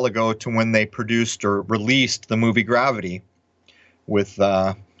short while ago to when they produced or released the movie Gravity with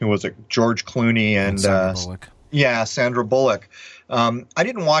who was it? George Clooney and Sandra Bullock. Yeah, Sandra Bullock. I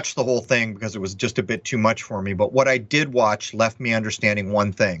didn't watch the whole thing because it was just a bit too much for me. But what I did watch left me understanding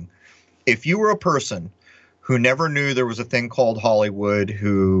one thing. If you were a person who never knew there was a thing called Hollywood,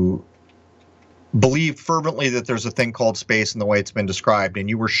 who believed fervently that there's a thing called space in the way it's been described, and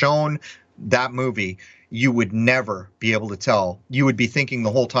you were shown that movie, you would never be able to tell. You would be thinking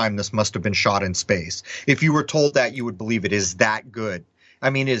the whole time this must have been shot in space. If you were told that, you would believe it is that good.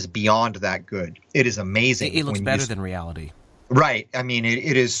 I mean, it is beyond that good. It is amazing. It looks better than reality. Right. I mean,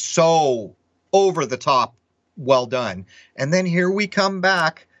 it is so over the top well done. And then here we come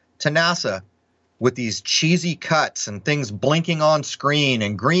back to NASA with these cheesy cuts and things blinking on screen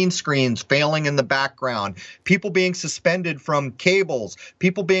and green screens failing in the background, people being suspended from cables,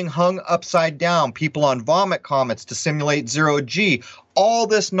 people being hung upside down, people on vomit comets to simulate zero G, all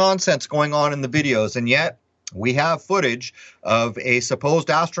this nonsense going on in the videos. And yet we have footage of a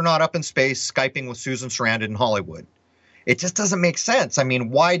supposed astronaut up in space Skyping with Susan Sarandon in Hollywood. It just doesn't make sense. I mean,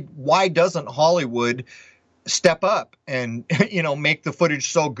 why doesn't Hollywood step up and, make the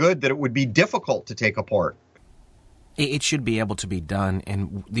footage so good that it would be difficult to take apart? It should be able to be done.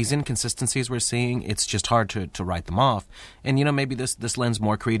 And these inconsistencies we're seeing, it's just hard to write them off. And, maybe this lends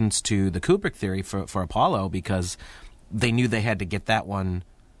more credence to the Kubrick theory for Apollo, because they knew they had to get that one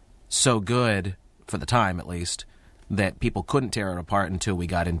so good, for the time at least, that people couldn't tear it apart until we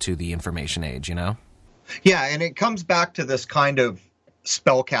got into the information age, Yeah, and it comes back to this kind of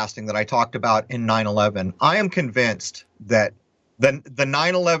spellcasting that I talked about in 9/11. I am convinced that the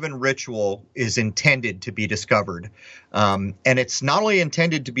 9/11 ritual is intended to be discovered. And it's not only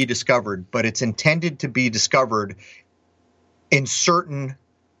intended to be discovered, but it's intended to be discovered in certain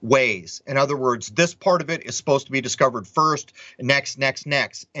ways. In other words, this part of it is supposed to be discovered first, next.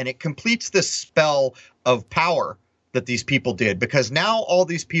 And it completes this spell of power that these people did, because now all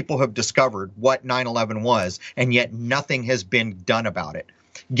these people have discovered what 9/11 was, and yet nothing has been done about it,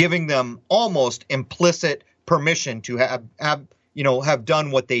 giving them almost implicit permission to have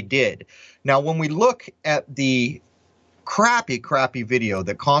done what they did. Now, when we look at the crappy video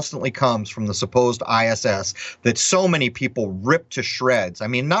that constantly comes from the supposed ISS that so many people rip to shreds, I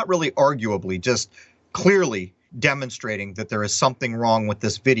mean, not really arguably, just clearly demonstrating that there is something wrong with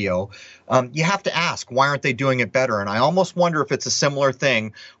this video, you have to ask, why aren't they doing it better? And I almost wonder if it's a similar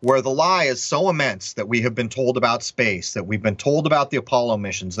thing where the lie is so immense that we have been told about space, that we've been told about the Apollo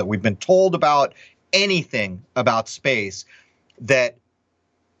missions, that we've been told about anything about space, that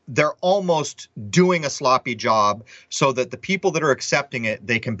they're almost doing a sloppy job so that the people that are accepting it,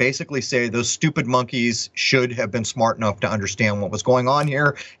 they can basically say those stupid monkeys should have been smart enough to understand what was going on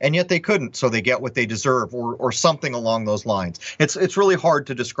here, and yet they couldn't, so they get what they deserve, or something along those lines. It's really hard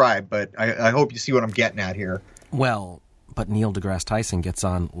to describe, but I hope you see what I'm getting at here. Well, but Neil deGrasse Tyson gets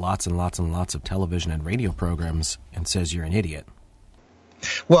on lots and lots and lots of television and radio programs and says you're an idiot.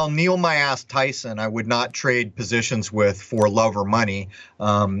 Well, Neil my ass Tyson, I would not trade positions with for love or money.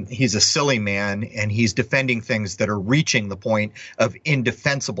 He's a silly man, and he's defending things that are reaching the point of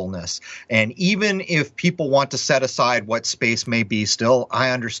indefensibleness. And even if people want to set aside what space may be still,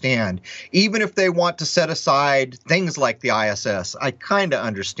 I understand. Even if they want to set aside things like the ISS, I kind of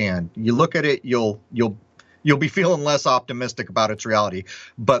understand. You look at it, you'll be feeling less optimistic about its reality.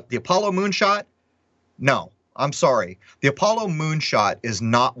 But the Apollo moonshot, no. I'm sorry. The Apollo moonshot is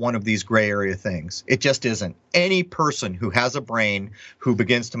not one of these gray area things. It just isn't. Any person who has a brain who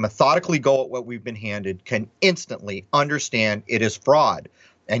begins to methodically go at what we've been handed can instantly understand it is fraud.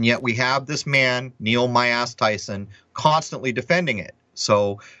 And yet we have this man, Neil My Ass Tyson, constantly defending it.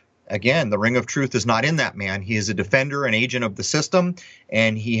 So again, the ring of truth is not in that man. He is a defender, an agent of the system,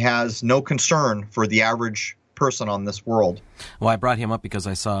 and he has no concern for the average person on this world. Well, I brought him up because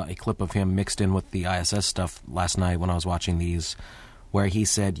I saw a clip of him mixed in with the ISS stuff last night when I was watching these, where he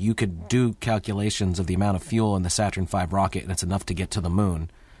said you could do calculations of the amount of fuel in the Saturn V rocket and it's enough to get to the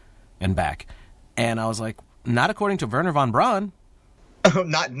moon and back. And I was like, not according to Wernher von Braun.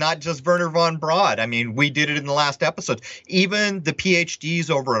 Not just Wernher von Braun. I mean, we did it in the last episode. Even the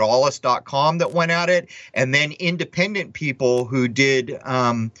PhDs over at allus.com that went at it, and then independent people who did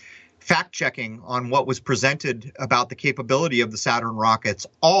fact-checking on what was presented about the capability of the Saturn rockets.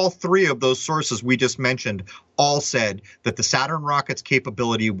 All three of those sources we just mentioned all said that the Saturn rocket's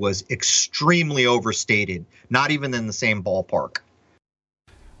capability was extremely overstated, not even in the same ballpark.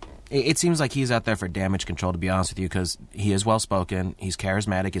 It seems like he's out there for damage control, to be honest with you, because he is well-spoken, he's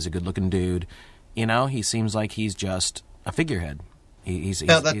charismatic, he's a good-looking dude. You know, he seems like he's just a figurehead. He's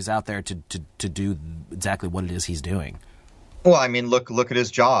out there to do exactly what it is he's doing. Well, I mean, look at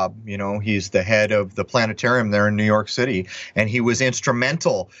his job. You know, he's the head of the planetarium there in New York City, and he was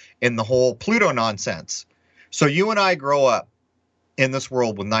instrumental in the whole Pluto nonsense. So you and I grow up in this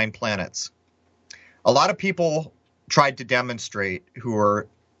world with 9 planets. A lot of people tried to demonstrate who are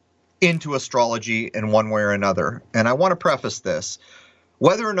into astrology in one way or another. And I want to preface this.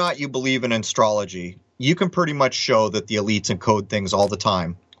 Whether or not you believe in astrology, you can pretty much show that the elites encode things all the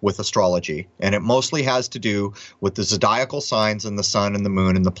time with astrology. And it mostly has to do with the zodiacal signs and the sun and the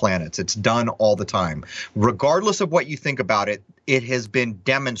moon and the planets. It's done all the time. Regardless of what you think about it, it has been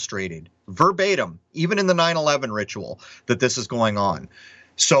demonstrated verbatim, even in the 9/11 ritual, that this is going on.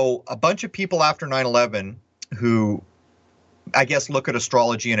 So a bunch of people after 9/11 who, I guess, look at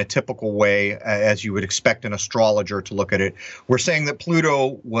astrology in a typical way, as you would expect an astrologer to look at it, were saying that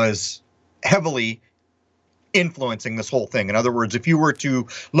Pluto was heavily influencing this whole thing. In other words, if you were to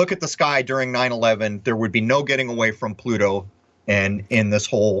look at the sky during 9/11, there would be no getting away from Pluto and in this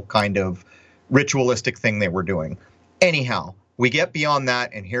whole kind of ritualistic thing they were doing. Anyhow, we get beyond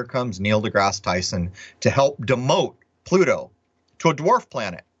that, and here comes Neil deGrasse Tyson to help demote Pluto to a dwarf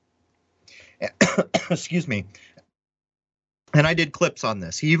planet. Excuse me. And I did clips on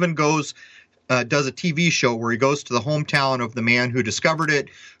this. He even does a TV show where he goes to the hometown of the man who discovered it,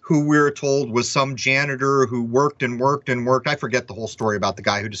 who we're told was some janitor who worked and worked and worked. I forget the whole story about the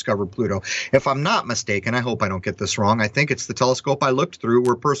guy who discovered Pluto. If I'm not mistaken, I hope I don't get this wrong, I think it's the telescope I looked through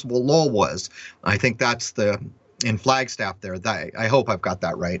where Percival Lowell was. I think that's in Flagstaff there. I hope I've got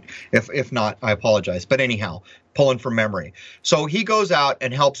that right. If not, I apologize. But anyhow, pulling from memory. So he goes out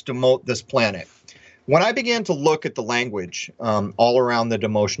and helps demote this planet. When I began to look at the language all around the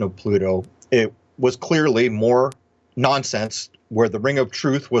demotion of Pluto, it was clearly more nonsense where the ring of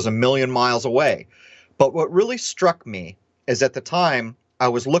truth was a million miles away. But what really struck me is at the time I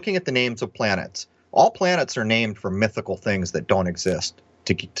was looking at the names of planets. All planets are named for mythical things that don't exist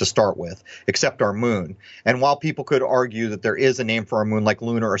to start with, except our moon. And while people could argue that there is a name for our moon like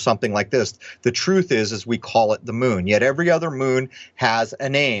lunar or something like this, the truth is we call it the moon. Yet every other moon has a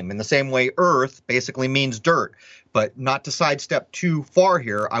name. In the same way, Earth basically means dirt. But not to sidestep too far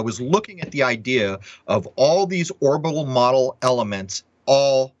here, I was looking at the idea of all these orbital model elements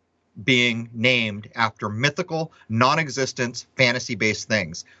all being named after mythical, non-existent, fantasy-based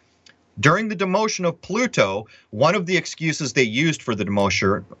things. During the demotion of Pluto, one of the excuses they used for the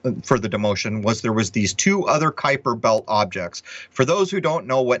demotion was there was these 2 other Kuiper belt objects. For those who don't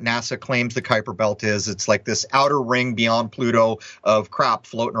know what NASA claims the Kuiper belt is, it's like this outer ring beyond Pluto of crap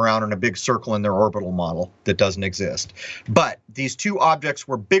floating around in a big circle in their orbital model that doesn't exist. But these 2 objects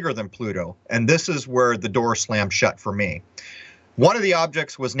were bigger than Pluto, and this is where the door slammed shut for me. One of the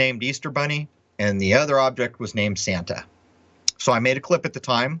objects was named Easter Bunny, and the other object was named Santa. So I made a clip at the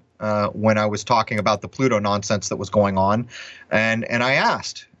time when I was talking about the Pluto nonsense that was going on. And I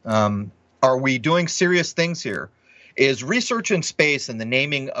asked, are we doing serious things here? Is research in space and the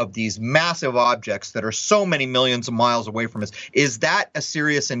naming of these massive objects that are so many millions of miles away from us, is that a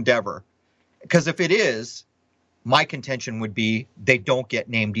serious endeavor? Because if it is, my contention would be they don't get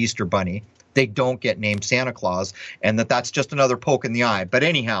named Easter Bunny. They don't get named Santa Claus. And that's just another poke in the eye. But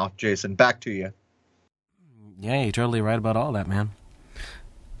anyhow, Jason, back to you. Yeah, you're totally right about all that, man.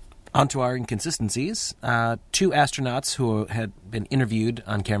 On to our inconsistencies. 2 astronauts who had been interviewed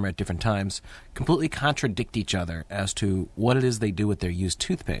on camera at different times completely contradict each other as to what it is they do with their used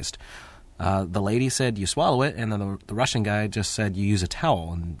toothpaste. The lady said you swallow it, and then the Russian guy just said you use a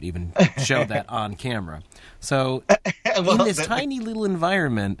towel, and even showed that on camera. So in this tiny little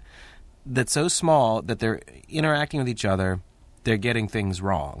environment that's so small that they're interacting with each other, they're getting things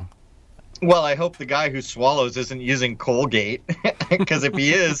wrong. Well, I hope the guy who swallows isn't using Colgate, because if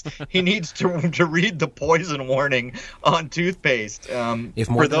he is, he needs to read the poison warning on toothpaste. If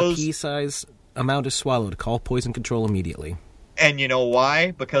more than a pea-size amount is swallowed, call poison control immediately. And you know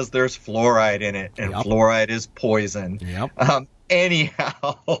why? Because there's fluoride in it, and fluoride is poison. Yep.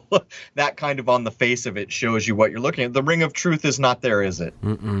 Anyhow, that kind of on the face of it shows you what you're looking at. The ring of truth is not there, is it?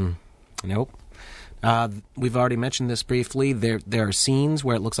 Nope. We've already mentioned this briefly. There are scenes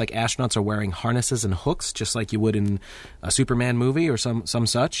where it looks like astronauts are wearing harnesses and hooks, just like you would in a Superman movie or some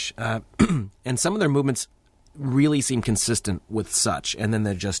such. And some of their movements really seem consistent with such. And then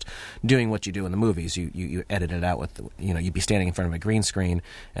they're just doing what you do in the movies. You edit it out with, you'd be standing in front of a green screen,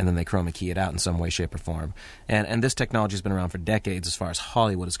 and then they chroma key it out in some way, shape, or form. And this technology has been around for decades as far as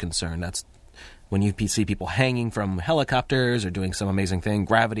Hollywood is concerned. That's when you see people hanging from helicopters or doing some amazing thing.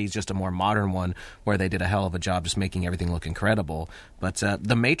 Gravity is just a more modern one where they did a hell of a job just making everything look incredible. But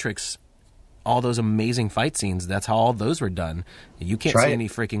The Matrix, all those amazing fight scenes, that's how all those were done. You can't see any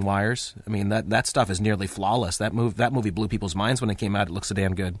freaking wires. I mean, that stuff is nearly flawless. That movie blew people's minds when it came out. It looks so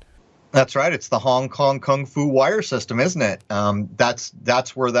damn good. That's right. It's the Hong Kong Kung Fu wire system, isn't it?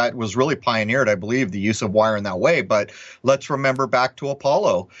 That's where that was really pioneered, I believe, the use of wire in that way. But let's remember back to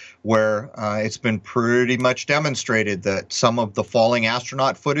Apollo, where it's been pretty much demonstrated that some of the falling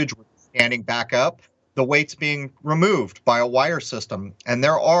astronaut footage was standing back up, the weight's being removed by a wire system. And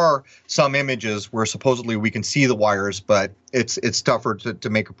there are some images where supposedly we can see the wires, but it's tougher to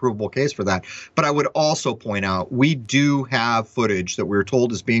make a provable case for that. But I would also point out, we do have footage that we're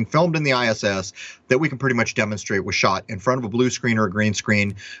told is being filmed in the ISS that we can pretty much demonstrate was shot in front of a blue screen or a green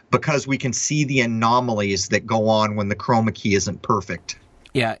screen, because we can see the anomalies that go on when the chroma key isn't perfect.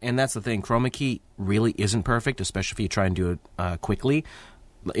 Yeah, and that's the thing. Chroma key really isn't perfect, especially if you try and do it quickly.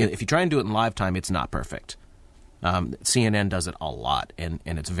 If you try and do it in live time, it's not perfect. CNN does it a lot, and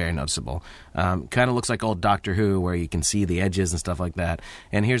it's very noticeable. Kind of looks like old Doctor Who, where you can see the edges and stuff like that.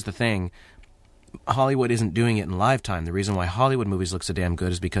 And here's the thing. Hollywood isn't doing it in live time. The reason why Hollywood movies look so damn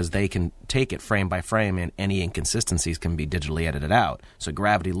good is because they can take it frame by frame, and any inconsistencies can be digitally edited out. So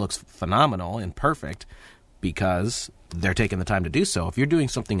Gravity looks phenomenal and perfect because they're taking the time to do so. If you're doing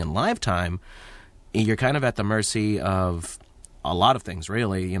something in live time, you're kind of at the mercy of a lot of things,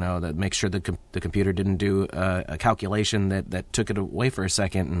 really, that make sure the computer didn't do a calculation that took it away for a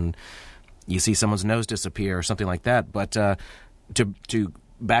second, and you see someone's nose disappear or something like that. But to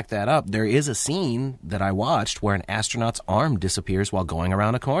back that up, there is a scene that I watched where an astronaut's arm disappears while going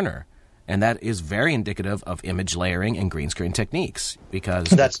around a corner. And that is very indicative of image layering and green screen techniques, because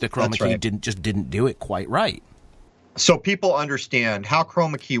the chroma key didn't do it quite right. So people understand how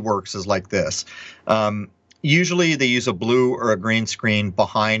chroma key works is like this. Usually they use a blue or a green screen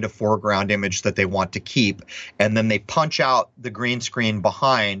behind a foreground image that they want to keep, and then they punch out the green screen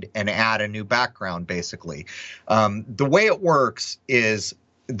behind and add a new background, basically. The way it works is,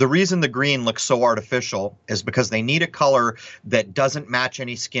 the reason the green looks so artificial is because they need a color that doesn't match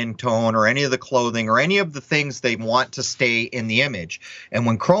any skin tone or any of the clothing or any of the things they want to stay in the image. And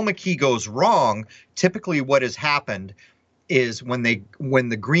when chroma key goes wrong, typically what has happened is when the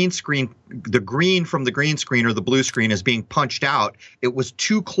green from the green screen or the blue screen is being punched out, it was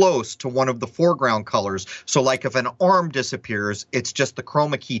too close to one of the foreground colors. So like if an arm disappears, it's just the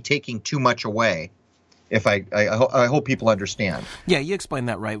chroma key taking too much away. If I hope people understand. Yeah, you explained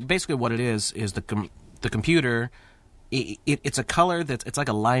that right. Basically what it is the computer, it's a color it's like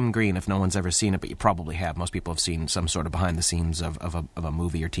a lime green if no one's ever seen it, but you probably have. Most people have seen some sort of behind the scenes of a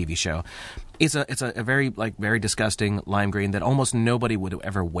movie or TV show. It's a very disgusting lime green that almost nobody would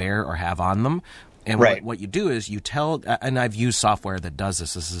ever wear or have on them. And what you do is you tell, and I've used software that does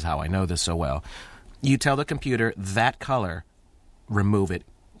this. This is how I know this so well. You tell the computer that color, remove it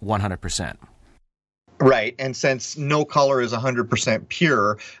 100%. Right, and since no color is 100%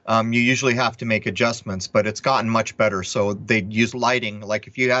 pure, you usually have to make adjustments, but it's gotten much better. So they use lighting, like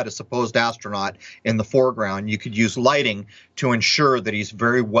if you had a supposed astronaut in the foreground, you could use lighting to ensure that he's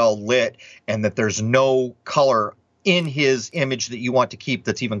very well lit and that there's no color in his image that you want to keep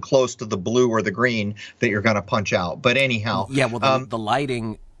that's even close to the blue or the green that you're going to punch out. But anyhow. Yeah, well, the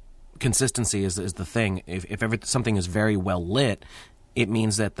lighting consistency is the thing. If something is very well lit, it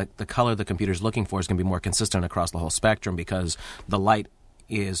means that the color the computer's looking for is going to be more consistent across the whole spectrum, because the light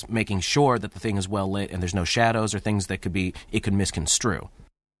is making sure that the thing is well lit and there's no shadows or things that it could misconstrue.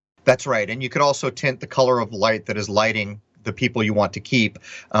 That's right. And you could also tint the color of light that is lighting the people you want to keep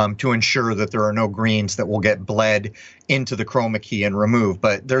to ensure that there are no greens that will get bled into the chroma key and removed.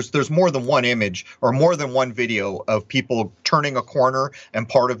 But there's more than one image or more than one video of people turning a corner and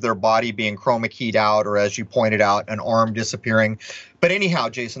part of their body being chroma keyed out, or as you pointed out, an arm disappearing. But anyhow,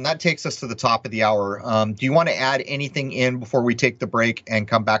 Jason, that takes us to the top of the hour. Do you want to add anything in before we take the break and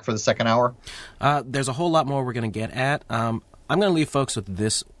come back for the second hour? There's a whole lot more we're going to get at. I'm going to leave folks with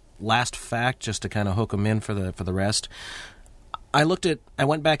this last fact just to kind of hook them in for the rest. I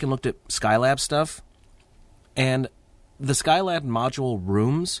went back and looked at Skylab stuff, and the Skylab module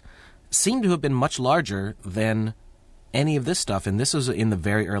rooms seem to have been much larger than any of this stuff, and this was in the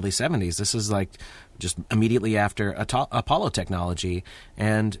very early 70s. This is like just immediately after Apollo technology,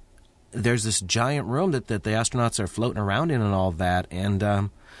 and there's this giant room that the astronauts are floating around in and all that, and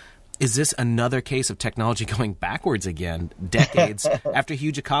is this another case of technology going backwards again, decades after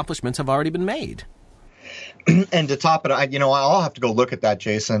huge accomplishments have already been made? And to top it, I'll have to go look at that,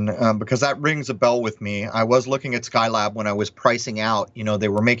 Jason, because that rings a bell with me. I was looking at Skylab when I was pricing out. They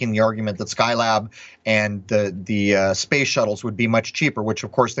were making the argument that Skylab and the space shuttles would be much cheaper, which,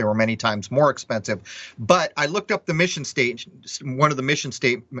 of course, they were many times more expensive. But I looked up the mission one of the mission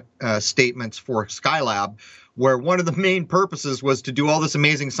statements for Skylab, where one of the main purposes was to do all this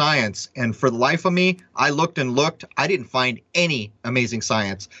amazing science. And for the life of me, I looked and looked. I didn't find any amazing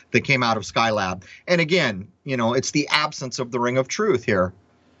science that came out of Skylab. And again, it's the absence of the ring of truth here.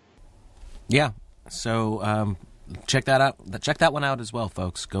 Yeah. So check that out. Check that one out as well,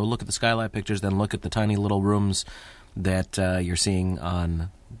 folks. Go look at the Skylab pictures, then look at the tiny little rooms that you're seeing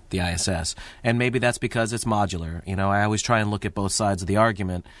on the ISS. And maybe that's because it's modular. I always try and look at both sides of the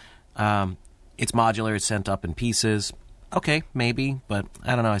argument. It's modular. It's sent up in pieces. Okay, maybe, but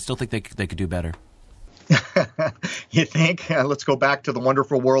I don't know. I still think they could do better. You think? Let's go back to the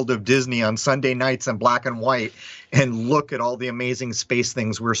wonderful world of Disney on Sunday nights in black and white and look at all the amazing space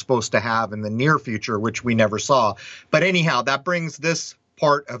things we're supposed to have in the near future, which we never saw. But anyhow, that brings this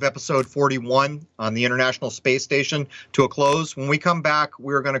part of episode 41 on the International Space Station to a close. When we come back,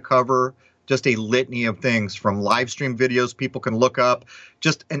 we're going to cover just a litany of things, from live stream videos people can look up,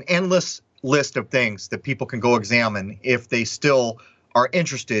 just an endless list of things that people can go examine if they still are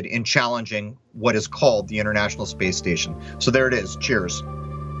interested in challenging what is called the International Space Station. So there it is. Cheers.